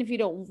 even if you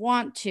don't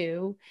want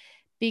to,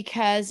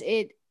 because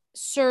it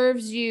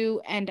serves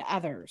you and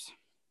others.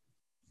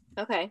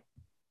 Okay.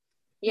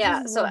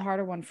 Yeah. So a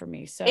harder one for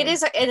me. So it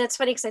is. And it's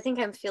funny because I think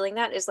I'm feeling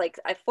that is like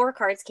 4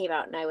 cards came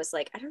out and I was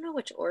like, I don't know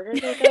which order they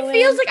go It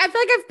feels like, I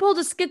feel like I've pulled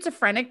a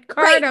schizophrenic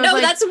card. Right.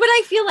 No, that's what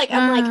I feel like.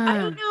 I'm like, I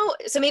don't know.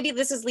 So maybe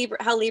this is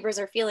how Libras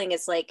are feeling.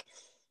 It's like,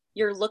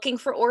 you're looking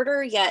for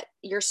order, yet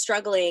you're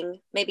struggling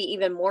maybe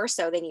even more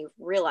so than you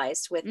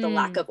realized with the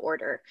lack of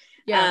order.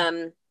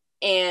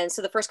 And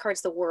so the first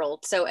card's the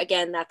World. So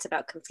again, that's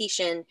about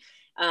completion,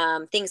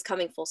 things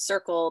coming full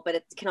circle, but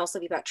it can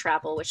also be about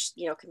travel, which,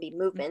 can be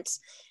movement.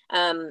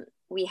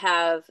 We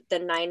have the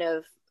 9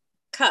 of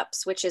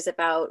Cups, which is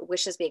about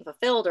wishes being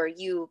fulfilled, or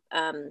you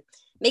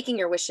making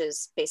your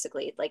wishes,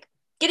 basically like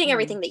getting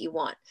everything that you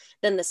want.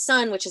 Then the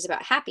Sun, which is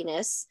about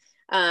happiness.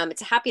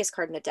 It's a happiest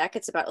card in the deck.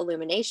 It's about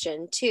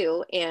illumination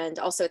too. And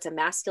also it's a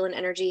masculine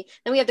energy.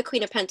 Then we have the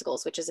Queen of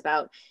Pentacles, which is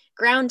about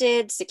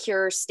grounded,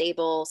 secure,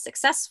 stable,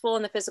 successful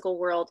in the physical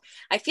world.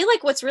 I feel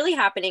like what's really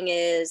happening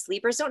is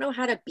Libras don't know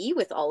how to be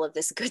with all of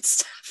this good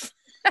stuff.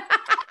 That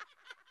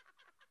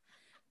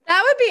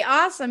would be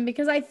awesome,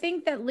 because I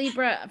think that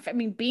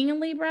being a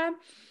Libra,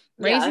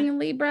 raising a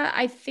Libra,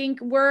 I think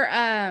we're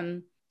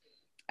a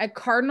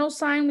cardinal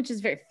sign, which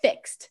is very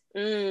fixed.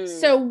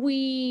 So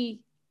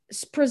we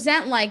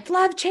present like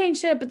love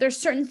changed it, but there's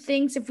certain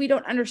things, if we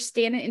don't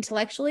understand it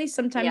intellectually,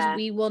 sometimes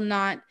we will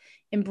not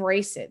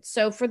embrace it.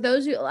 So for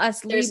those of us,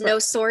 there's no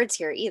swords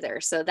here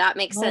either, so that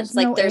makes sense.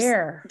 Like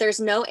there's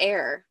no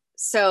air,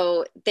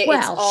 so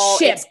it's all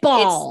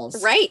balls.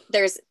 It's, right,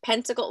 there's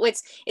pentacle.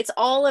 It's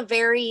all a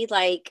very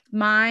like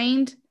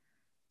mind.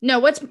 No,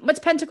 what's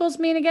pentacles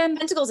mean again?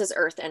 Pentacles is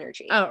earth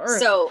energy. Oh, earth.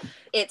 So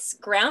it's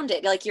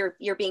grounded, like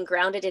you're being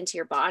grounded into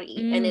your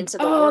body and into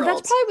the world. Oh,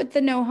 that's probably what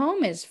the no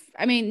home is.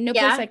 I mean, no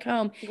place like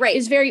home. Right.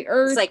 Is very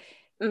earth. It's like,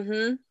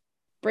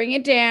 bring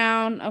it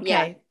down. Okay.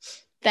 Yeah.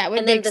 That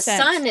would make sense. And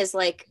then the Sun is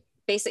like,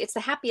 basically,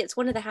 it's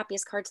one of the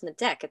happiest cards in the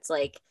deck. It's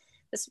like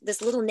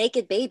this little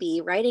naked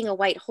baby riding a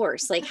white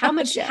horse. Like, how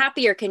much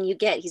happier can you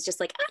get? He's just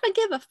like, I don't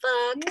give a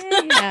fuck.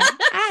 Yeah.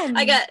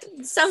 I got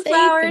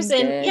sunflowers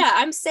and yeah,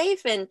 I'm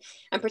safe and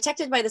I'm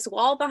protected by this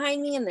wall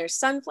behind me and there's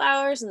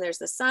sunflowers and there's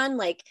the sun.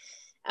 Like,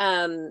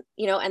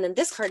 you know, and then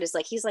this card is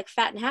like, he's like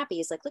fat and happy.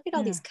 He's like, look at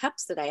all these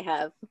cups that I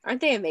have. Aren't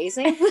they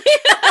amazing?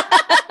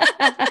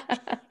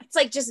 It's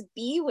like, just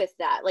be with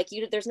that. Like,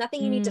 there's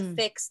nothing you need to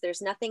fix.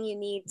 There's nothing you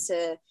need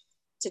to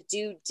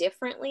do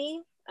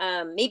differently.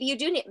 Maybe you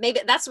do need, maybe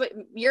that's what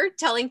you're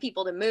telling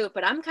people to move,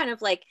 but I'm kind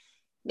of like,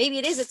 maybe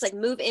it is, it's like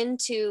move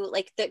into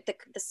like the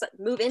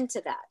move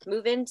into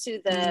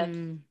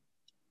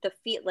the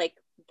feel, like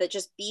the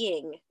just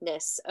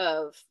beingness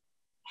of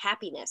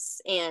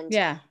happiness. And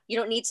you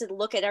don't need to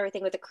look at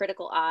everything with a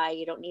critical eye.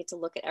 You don't need to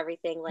look at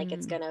everything like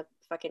it's gonna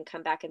fucking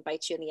come back and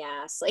bite you in the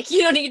ass. Like,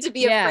 you don't need to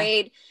be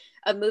afraid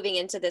of moving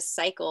into this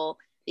cycle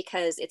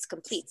because it's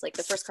complete. It's like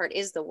the first card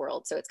is the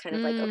world. So it's kind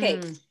of like, okay,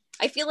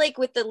 I feel like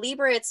with the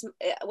Libra, it's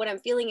what I'm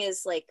feeling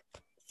is like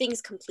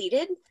things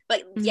completed,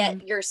 but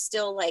yet you're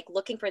still like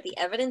looking for the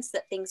evidence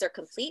that things are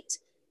complete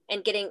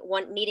and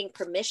needing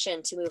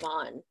permission to move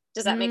on.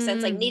 Does that make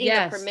sense? Like needing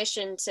the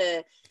permission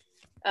to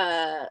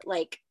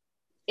like,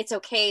 it's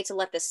okay to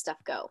let this stuff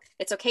go.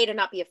 It's okay to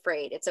not be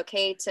afraid. It's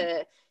okay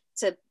to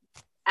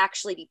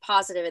actually be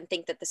positive and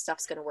think that this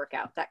stuff's going to work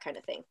out, that kind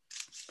of thing.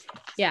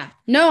 Yeah,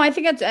 no, I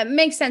think that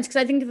makes sense. Cause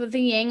I think the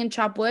thing yang and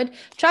chop wood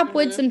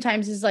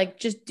sometimes is like,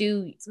 just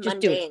do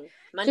mundane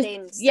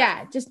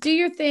stuff. Just do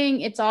your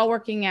thing. It's all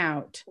working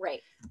out.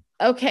 Right.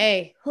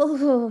 Okay.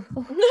 Scorpio.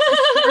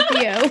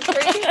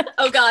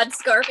 Oh God,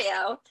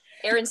 Scorpio.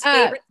 Aaron's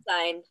favorite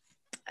sign.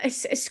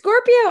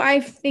 Scorpio,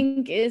 I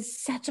think, is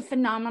such a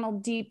phenomenal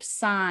deep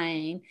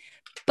sign,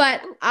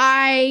 but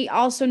I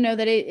also know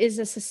that it is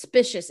it's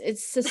suspicious.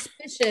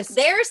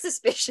 They're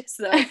suspicious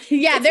though.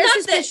 They're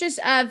suspicious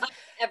of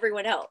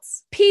everyone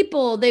else.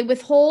 People, they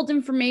withhold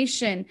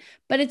information,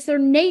 but it's their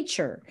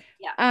nature.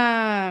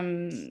 Yeah.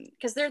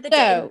 Because they're the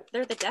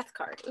death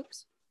card.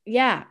 Oops.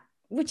 Yeah.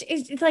 Which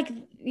is, it's like,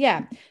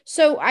 yeah.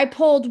 So I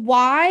pulled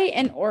Y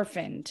and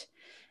Orphaned.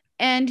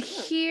 And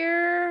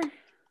here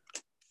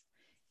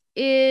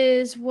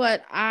is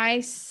what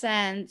I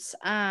sense.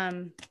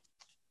 I'm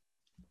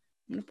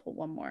gonna pull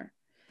one more.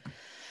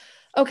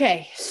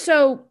 Okay,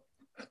 so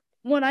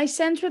what I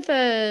sense with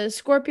a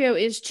Scorpio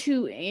is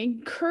to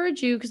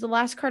encourage you, because the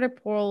last card I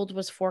pulled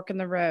was Fork in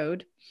the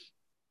Road,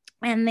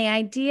 and the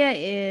idea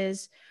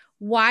is,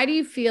 why do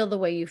you feel the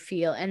way you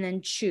feel, and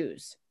then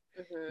choose.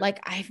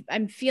 Like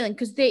I'm feeling,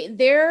 because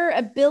their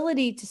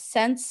ability to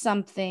sense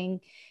something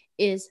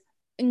is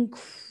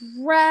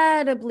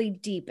incredibly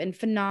deep and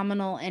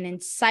phenomenal and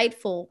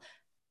insightful.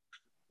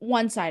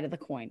 One side of the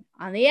coin.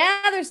 On the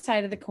other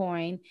side of the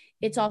coin,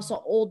 it's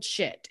also old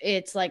shit.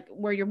 It's like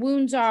where your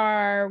wounds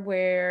are,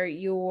 where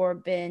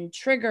you've been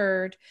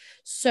triggered.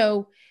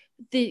 So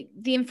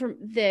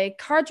the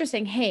cards are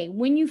saying, hey,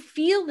 when you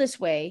feel this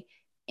way,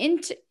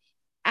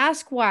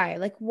 ask why.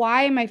 Like,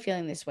 why am I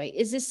feeling this way?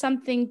 Is this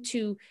something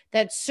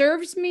that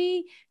serves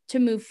me to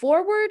move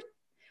forward?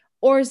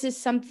 Or is this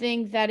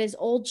something that is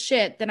old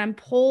shit that I'm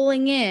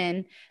pulling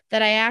in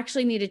that I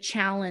actually need to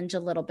challenge a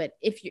little bit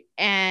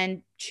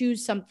and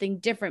choose something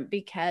different,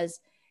 because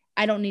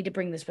I don't need to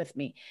bring this with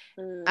me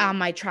on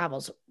my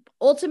travels.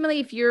 Ultimately,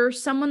 if you're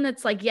someone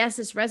that's like, yes,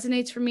 this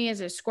resonates for me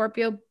as a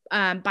Scorpio,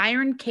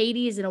 Byron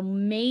Katie is an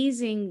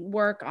amazing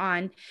work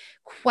on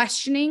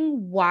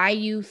questioning why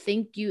you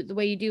think the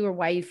way you do, or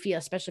why you feel,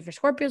 especially for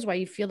Scorpios, why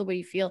you feel the way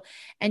you feel.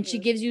 And she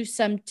gives you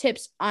some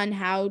tips on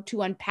how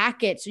to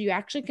unpack it so you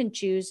actually can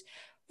choose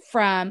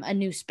from a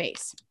new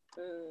space.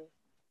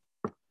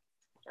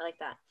 I like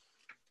that.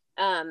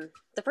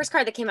 The first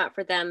card that came out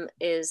for them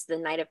is the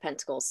Knight of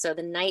Pentacles. So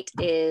the Knight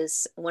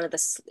is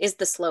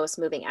the slowest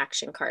moving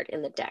action card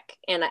in the deck.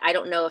 And I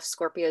don't know if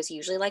Scorpios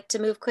usually like to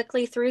move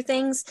quickly through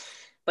things,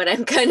 but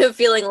I'm kind of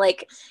feeling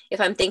like,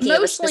 if I'm thinking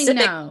emotionally, of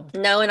a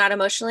specific, no, not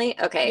emotionally.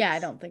 Okay. Yeah, I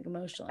don't think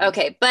emotionally.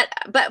 Okay. But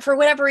for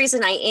whatever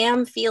reason, I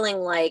am feeling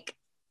like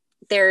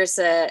there's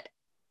an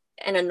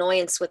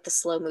annoyance with the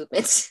slow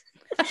movement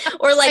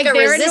or like a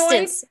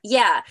resistance. Annoyed?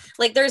 Yeah.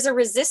 Like there's a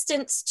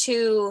resistance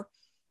to,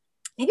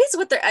 maybe it's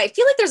I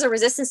feel like there's a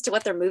resistance to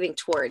what they're moving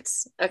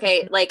towards.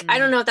 Okay. Like, I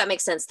don't know if that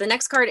makes sense. The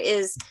next card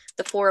is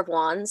the Four of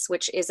Wands,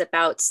 which is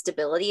about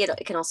stability.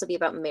 It can also be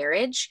about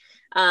marriage.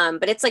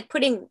 But it's like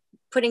putting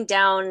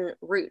down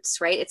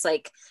roots, right? It's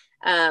like,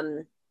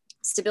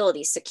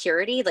 stability,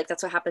 security. Like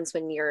that's what happens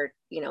when you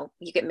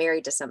get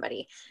married to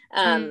somebody.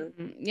 But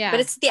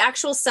it's the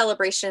actual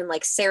celebration,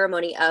 like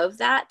ceremony of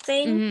that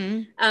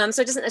thing.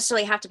 So it doesn't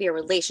necessarily have to be a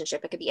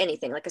relationship. It could be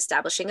anything, like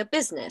establishing a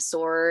business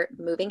or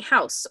moving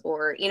house,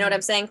 or you know what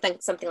I'm saying?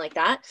 Something like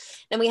that.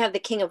 Then we have the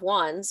King of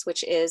Wands,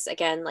 which is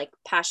again, like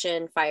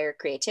passion, fire,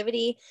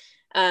 creativity.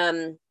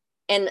 And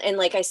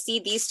like, I see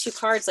these two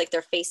cards, like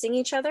they're facing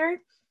each other,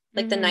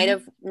 like the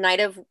Knight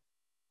of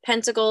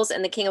Pentacles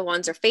and the King of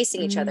Wands are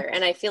facing each other,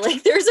 and I feel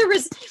like there's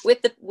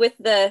with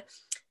the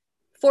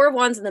Four of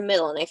Wands in the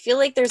middle, and I feel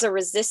like there's a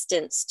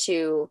resistance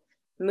to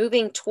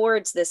moving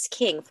towards this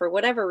king for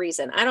whatever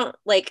reason. I don't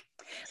like,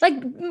 Like,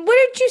 what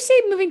did you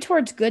say? Moving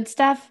towards good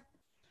stuff?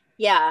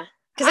 Yeah.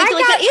 Because I feel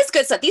like that is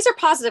good stuff. These are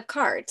positive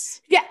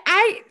cards. Yeah,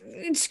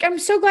 I'm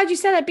so glad you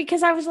said that,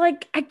 because I was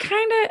like, I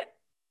kind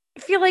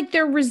of feel like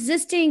they're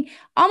resisting,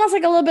 almost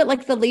like a little bit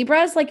like the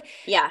Libras. Like,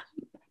 yeah,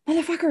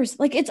 motherfuckers,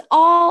 like it's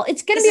gonna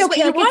be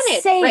okay. Like,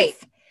 it's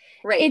safe.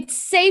 Right. It's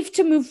safe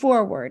to move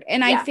forward.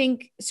 And I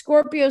think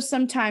Scorpios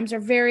sometimes are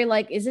very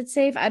like, is it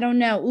safe? I don't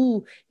know.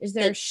 Ooh, is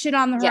there shit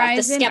on the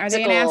horizon? Are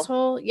they an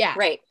asshole? Yeah.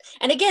 Right.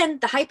 And again,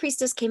 the High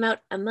Priestess came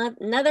out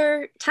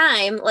another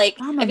time. Like,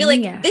 I feel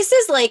like this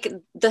is like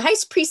the High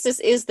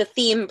Priestess is the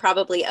theme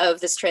probably of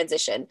this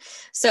transition.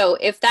 So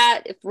if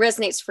that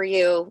resonates for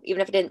you,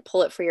 even if it didn't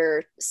pull it for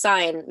your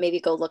sign, maybe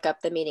go look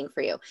up the meaning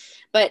for you.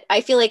 But I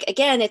feel like,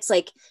 again, it's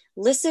like,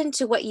 listen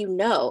to what you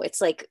know.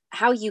 It's like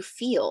how you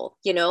feel,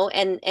 you know,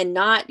 and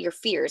not your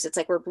fears. It's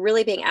like we're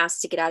really being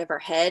asked to get out of our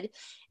head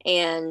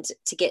and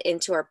to get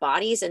into our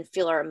bodies and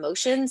feel our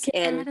emotions.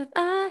 Get out of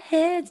our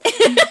heads,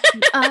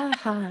 our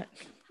heart.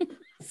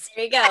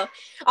 There you go.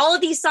 All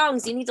of these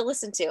songs you need to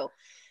listen to.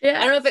 Yeah.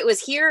 I don't know if it was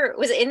here.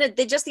 Was it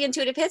in just the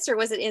Intuitive Hits, or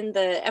was it in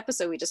the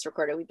episode we just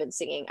recorded? We've been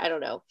singing. I don't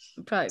know.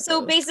 Probably so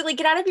both. Basically,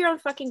 get out of your own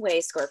fucking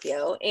way,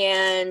 Scorpio,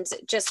 and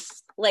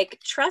just like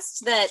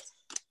trust that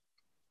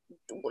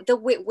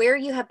where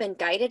you have been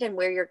guided and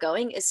where you're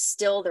going is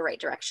still the right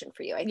direction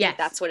for you. I think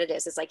that's what it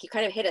is. It's like you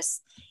kind of hit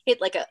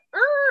like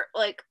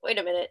like, wait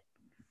a minute,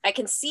 I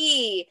can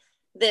see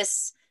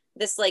this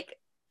like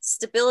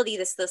stability,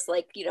 this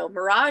like, you know,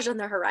 mirage on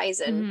the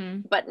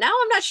horizon, but now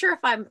I'm not sure if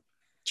I'm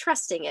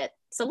trusting it.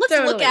 So let's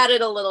look at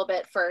it a little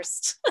bit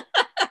first.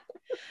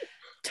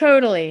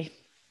 Totally.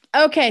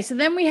 Okay, so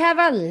then we have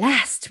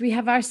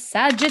our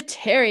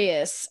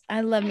Sagittarius.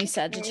 I love me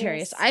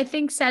Sagittarius. I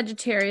think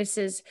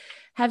Sagittariuses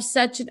have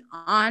such an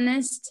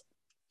honest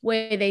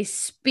way they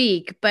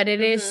speak, but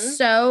it is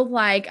so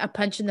like a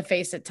punch in the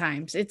face at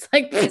times. It's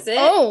like, is it?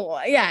 Oh,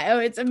 yeah. Oh,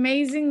 it's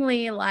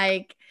amazingly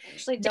like, I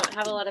actually don't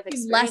have a lot of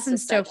experience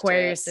lessons to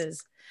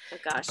Aquariuses. Oh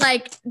gosh.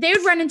 Like they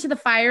would run into the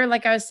fire,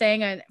 like I was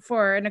saying,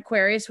 for an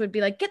Aquarius would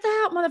be like, get the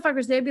hell,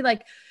 motherfuckers. They'd be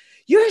like,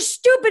 you're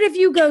stupid if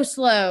you go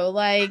slow.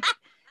 Like,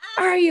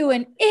 are you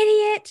an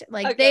idiot?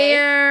 Like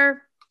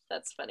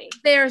that's funny.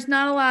 There's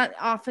not a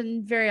lot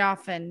very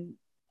often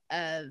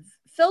of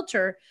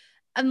filter,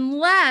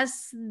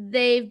 unless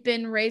they've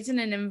been raised in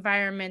an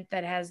environment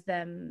that has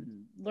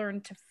them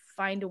learn to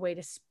find a way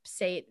to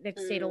say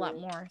it a lot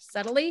more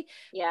subtly.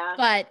 Yeah.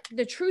 But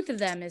the truth of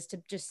them is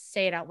to just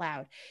say it out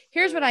loud.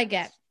 Here's what I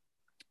get.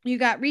 You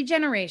got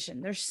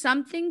regeneration. There's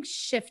something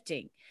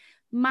shifting.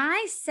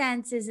 My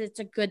sense is it's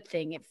a good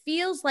thing. It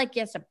feels like you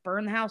have to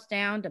burn the house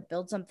down to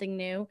build something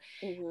new.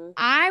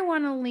 I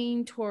want to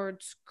lean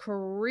towards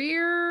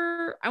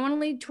career. I want to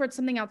lean towards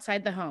something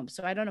outside the home.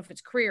 So I don't know if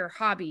it's career,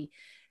 hobby,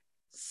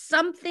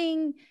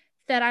 something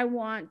that I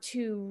want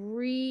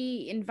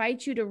to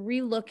invite you to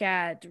relook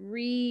at,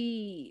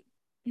 to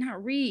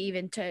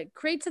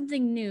create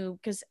something new,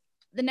 because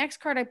the next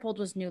card I pulled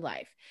was new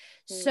life.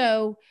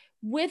 So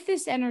with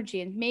this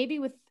energy, and maybe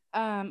with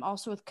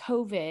also with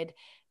COVID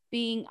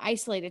being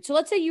isolated. So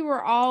let's say you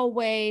were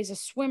always a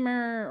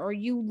swimmer, or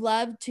you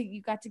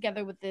got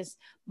together with this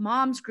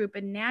mom's group,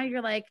 and now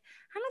you're like,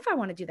 I don't know if I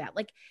want to do that.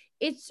 Like,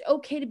 it's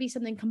okay to be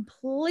something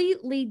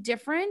completely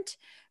different.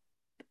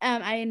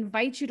 I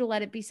invite you to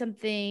let it be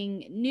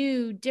something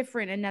new,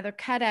 different, another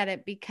cut at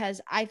it,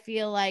 because I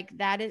feel like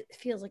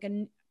feels like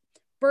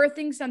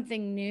birthing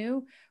something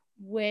new,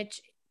 which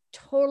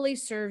totally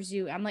serves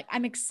you.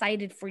 I'm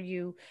excited for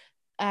you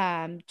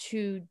to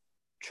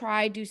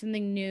do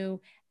something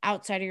new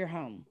outside of your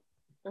home.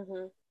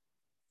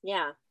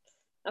 Yeah.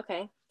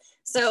 Okay.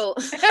 So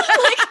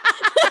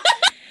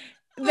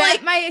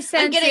like my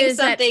sense I'm getting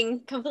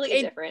something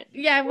completely different.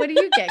 Yeah. What do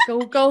you get?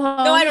 Go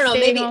home. No, I don't know.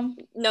 Maybe home?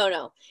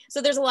 No.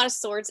 So there's a lot of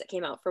swords that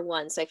came out for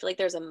one. So I feel like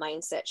there's a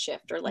mindset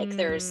shift, or like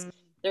there's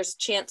a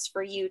chance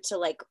for you to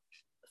like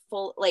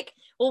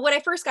what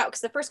I first got,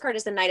 because the first card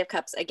is the Knight of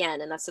Cups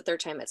again, and that's the third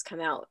time it's come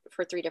out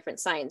for 3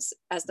 different signs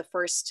as the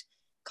first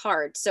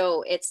card.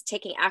 So it's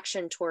taking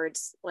action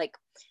towards like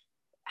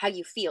how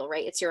you feel,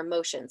 right? It's your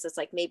emotions. It's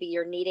like maybe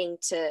you're needing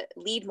to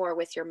lead more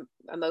with your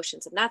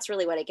emotions, and that's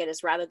really what I get,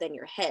 is rather than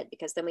your head,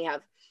 because then we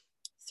have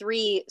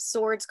 3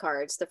 swords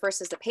cards. The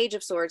first is the Page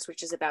of Swords,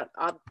 which is about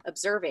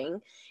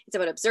observing. It's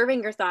about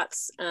observing your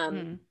thoughts,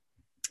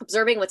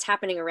 observing what's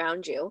happening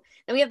around you.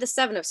 Then we have the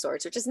 7 of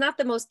Swords, which is not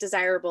the most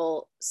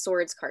desirable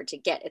swords card to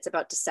get. It's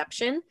about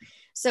deception,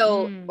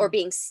 or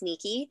being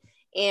sneaky.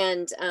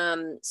 And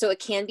so it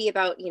can be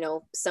about, you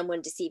know,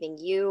 someone deceiving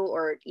you,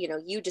 or, you know,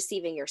 you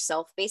deceiving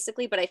yourself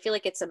basically. But I feel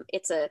like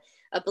it's a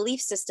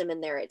belief system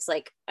in there. It's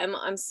like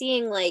I'm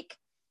seeing like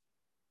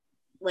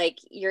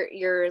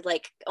you're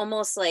like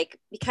almost like,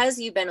 because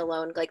you've been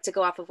alone, like to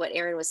go off of what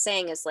Erin was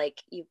saying, is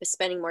like you've been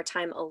spending more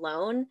time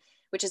alone,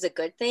 which is a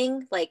good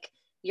thing. Like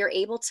you're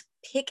able to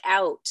pick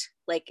out,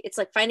 like it's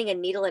like finding a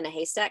needle in a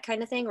haystack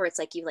kind of thing, where it's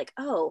like you like,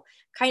 oh,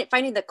 kind of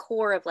finding the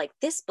core of like,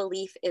 this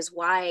belief is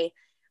why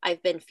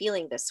I've been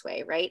feeling this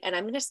way, right? And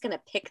I'm just going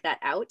to pick that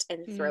out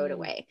and throw it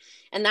away.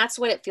 And that's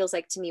what it feels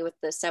like to me with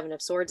the Seven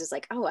of Swords, is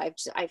like, oh,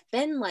 I've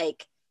been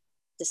like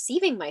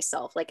deceiving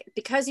myself. Like,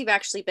 because you've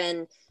actually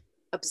been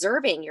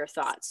observing your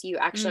thoughts, you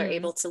actually are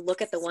able to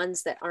look at the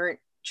ones that aren't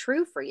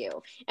true for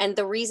you. And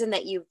the reason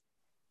that you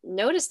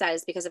notice that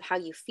is because of how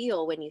you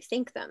feel when you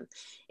think them.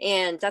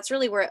 And that's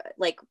really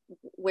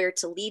where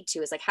to lead to,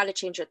 is like how to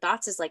change your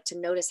thoughts, is like to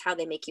notice how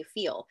they make you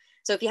feel.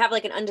 So if you have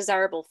like an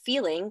undesirable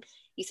feeling,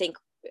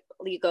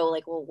 you go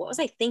like, well, what was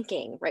I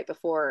thinking right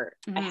before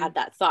I had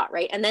that thought,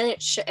 right? And then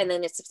it's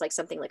just like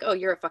something like, oh,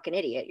 you're a fucking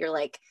idiot. You're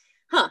like,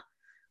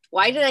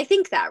 why did I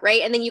think that,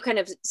 right? And then you kind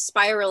of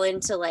spiral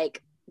into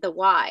like the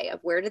why of,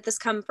 where did this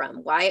come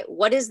from?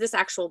 What is this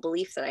actual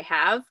belief that I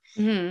have?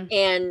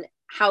 And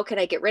how can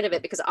I get rid of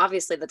it? Because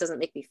obviously that doesn't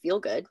make me feel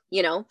good,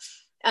 you know?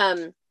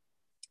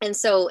 And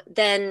so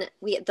then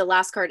the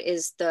last card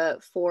is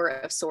the Four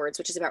of Swords,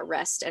 which is about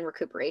rest and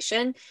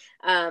recuperation.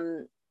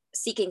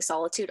 Seeking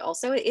solitude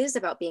also, it is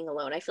about being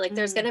alone. I feel like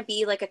there's going to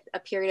be like a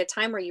period of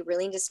time where you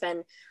really need to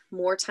spend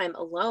more time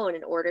alone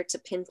in order to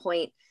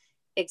pinpoint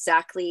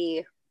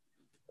exactly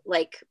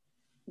like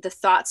the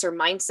thoughts or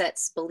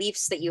mindsets,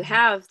 beliefs that you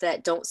have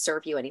that don't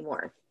serve you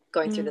anymore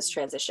going through this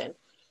transition.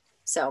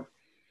 So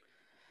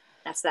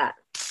that's that.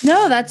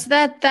 No,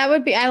 that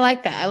would be, I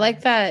like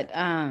that.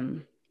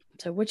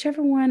 So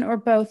whichever one or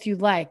both you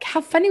like.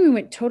 How funny, we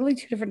went totally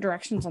two different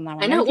directions on that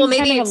one. I know. Well,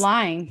 maybe kind of it's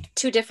aligned.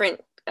 Two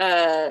different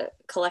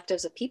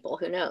collectives of people,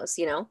 who knows,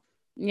 you know?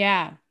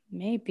 Yeah,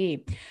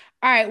 maybe.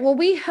 All right. Well,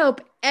 we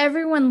hope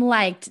everyone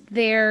liked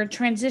their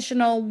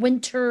transitional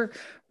winter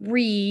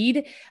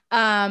read.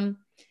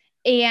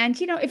 And,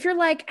 you know, if you're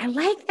like, I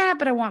like that,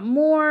 but I want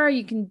more,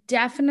 you can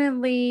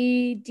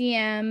definitely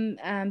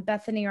DM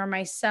Bethany or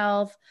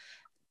myself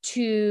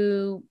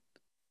to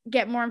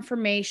get more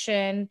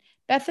information.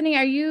 Bethany,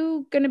 are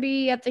you going to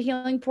be at the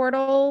Healing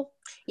Portal?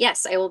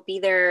 Yes, I will be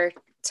there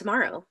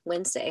tomorrow,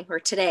 Wednesday, or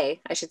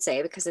today, I should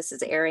say, because this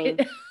is airing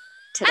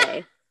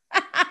today.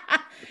 So,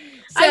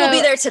 I will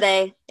be there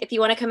today if you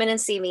want to come in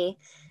and see me.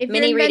 If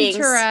mini you're in readings,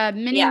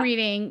 Ventura,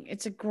 reading,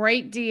 it's a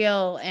great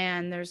deal,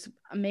 and there's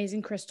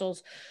amazing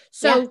crystals.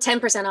 So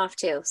 10% off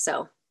too.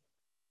 So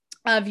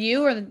of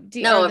you or of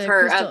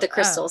the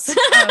crystals.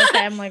 Oh,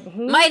 okay. I'm like,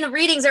 who? My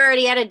readings are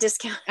already at a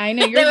discount. I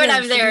know you're when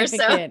I'm there.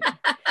 So all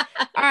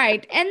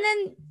right, and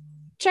then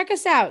check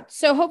us out.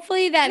 So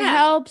hopefully that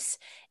helps,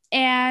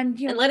 and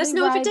let us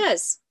know if it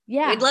does.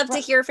 Yeah, we'd love to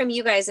hear from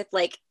you guys if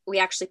like we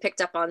actually picked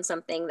up on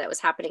something that was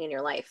happening in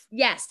your life.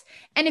 Yes,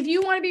 and if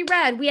you want to be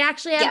read, we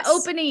actually have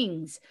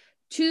openings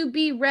to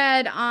be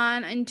read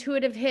on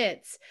Intuitive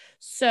Hits.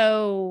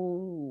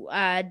 So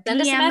send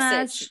us a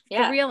message.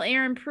 The Real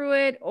Erin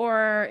Pruitt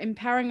or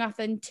Empowering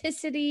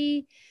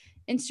Authenticity,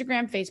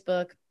 Instagram,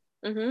 Facebook.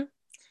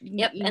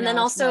 Yep, and then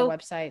also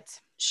websites.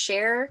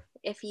 Share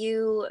if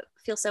you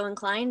feel so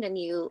inclined and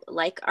you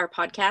like our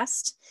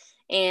podcast,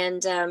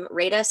 and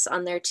rate us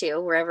on there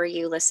too, wherever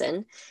you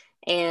listen.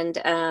 And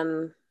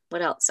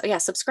what else? Oh yeah,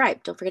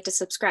 subscribe. Don't forget to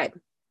subscribe.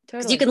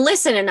 Totally. You can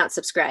listen and not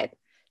subscribe.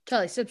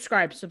 Totally.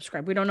 Subscribe.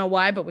 We don't know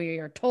why, but we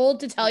are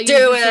told to tell you.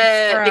 Do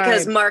it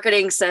because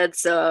marketing said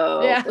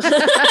so. Yeah.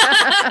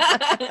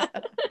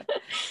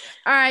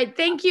 All right.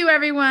 Thank you,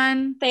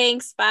 everyone.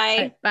 Thanks.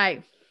 Bye.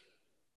 Bye.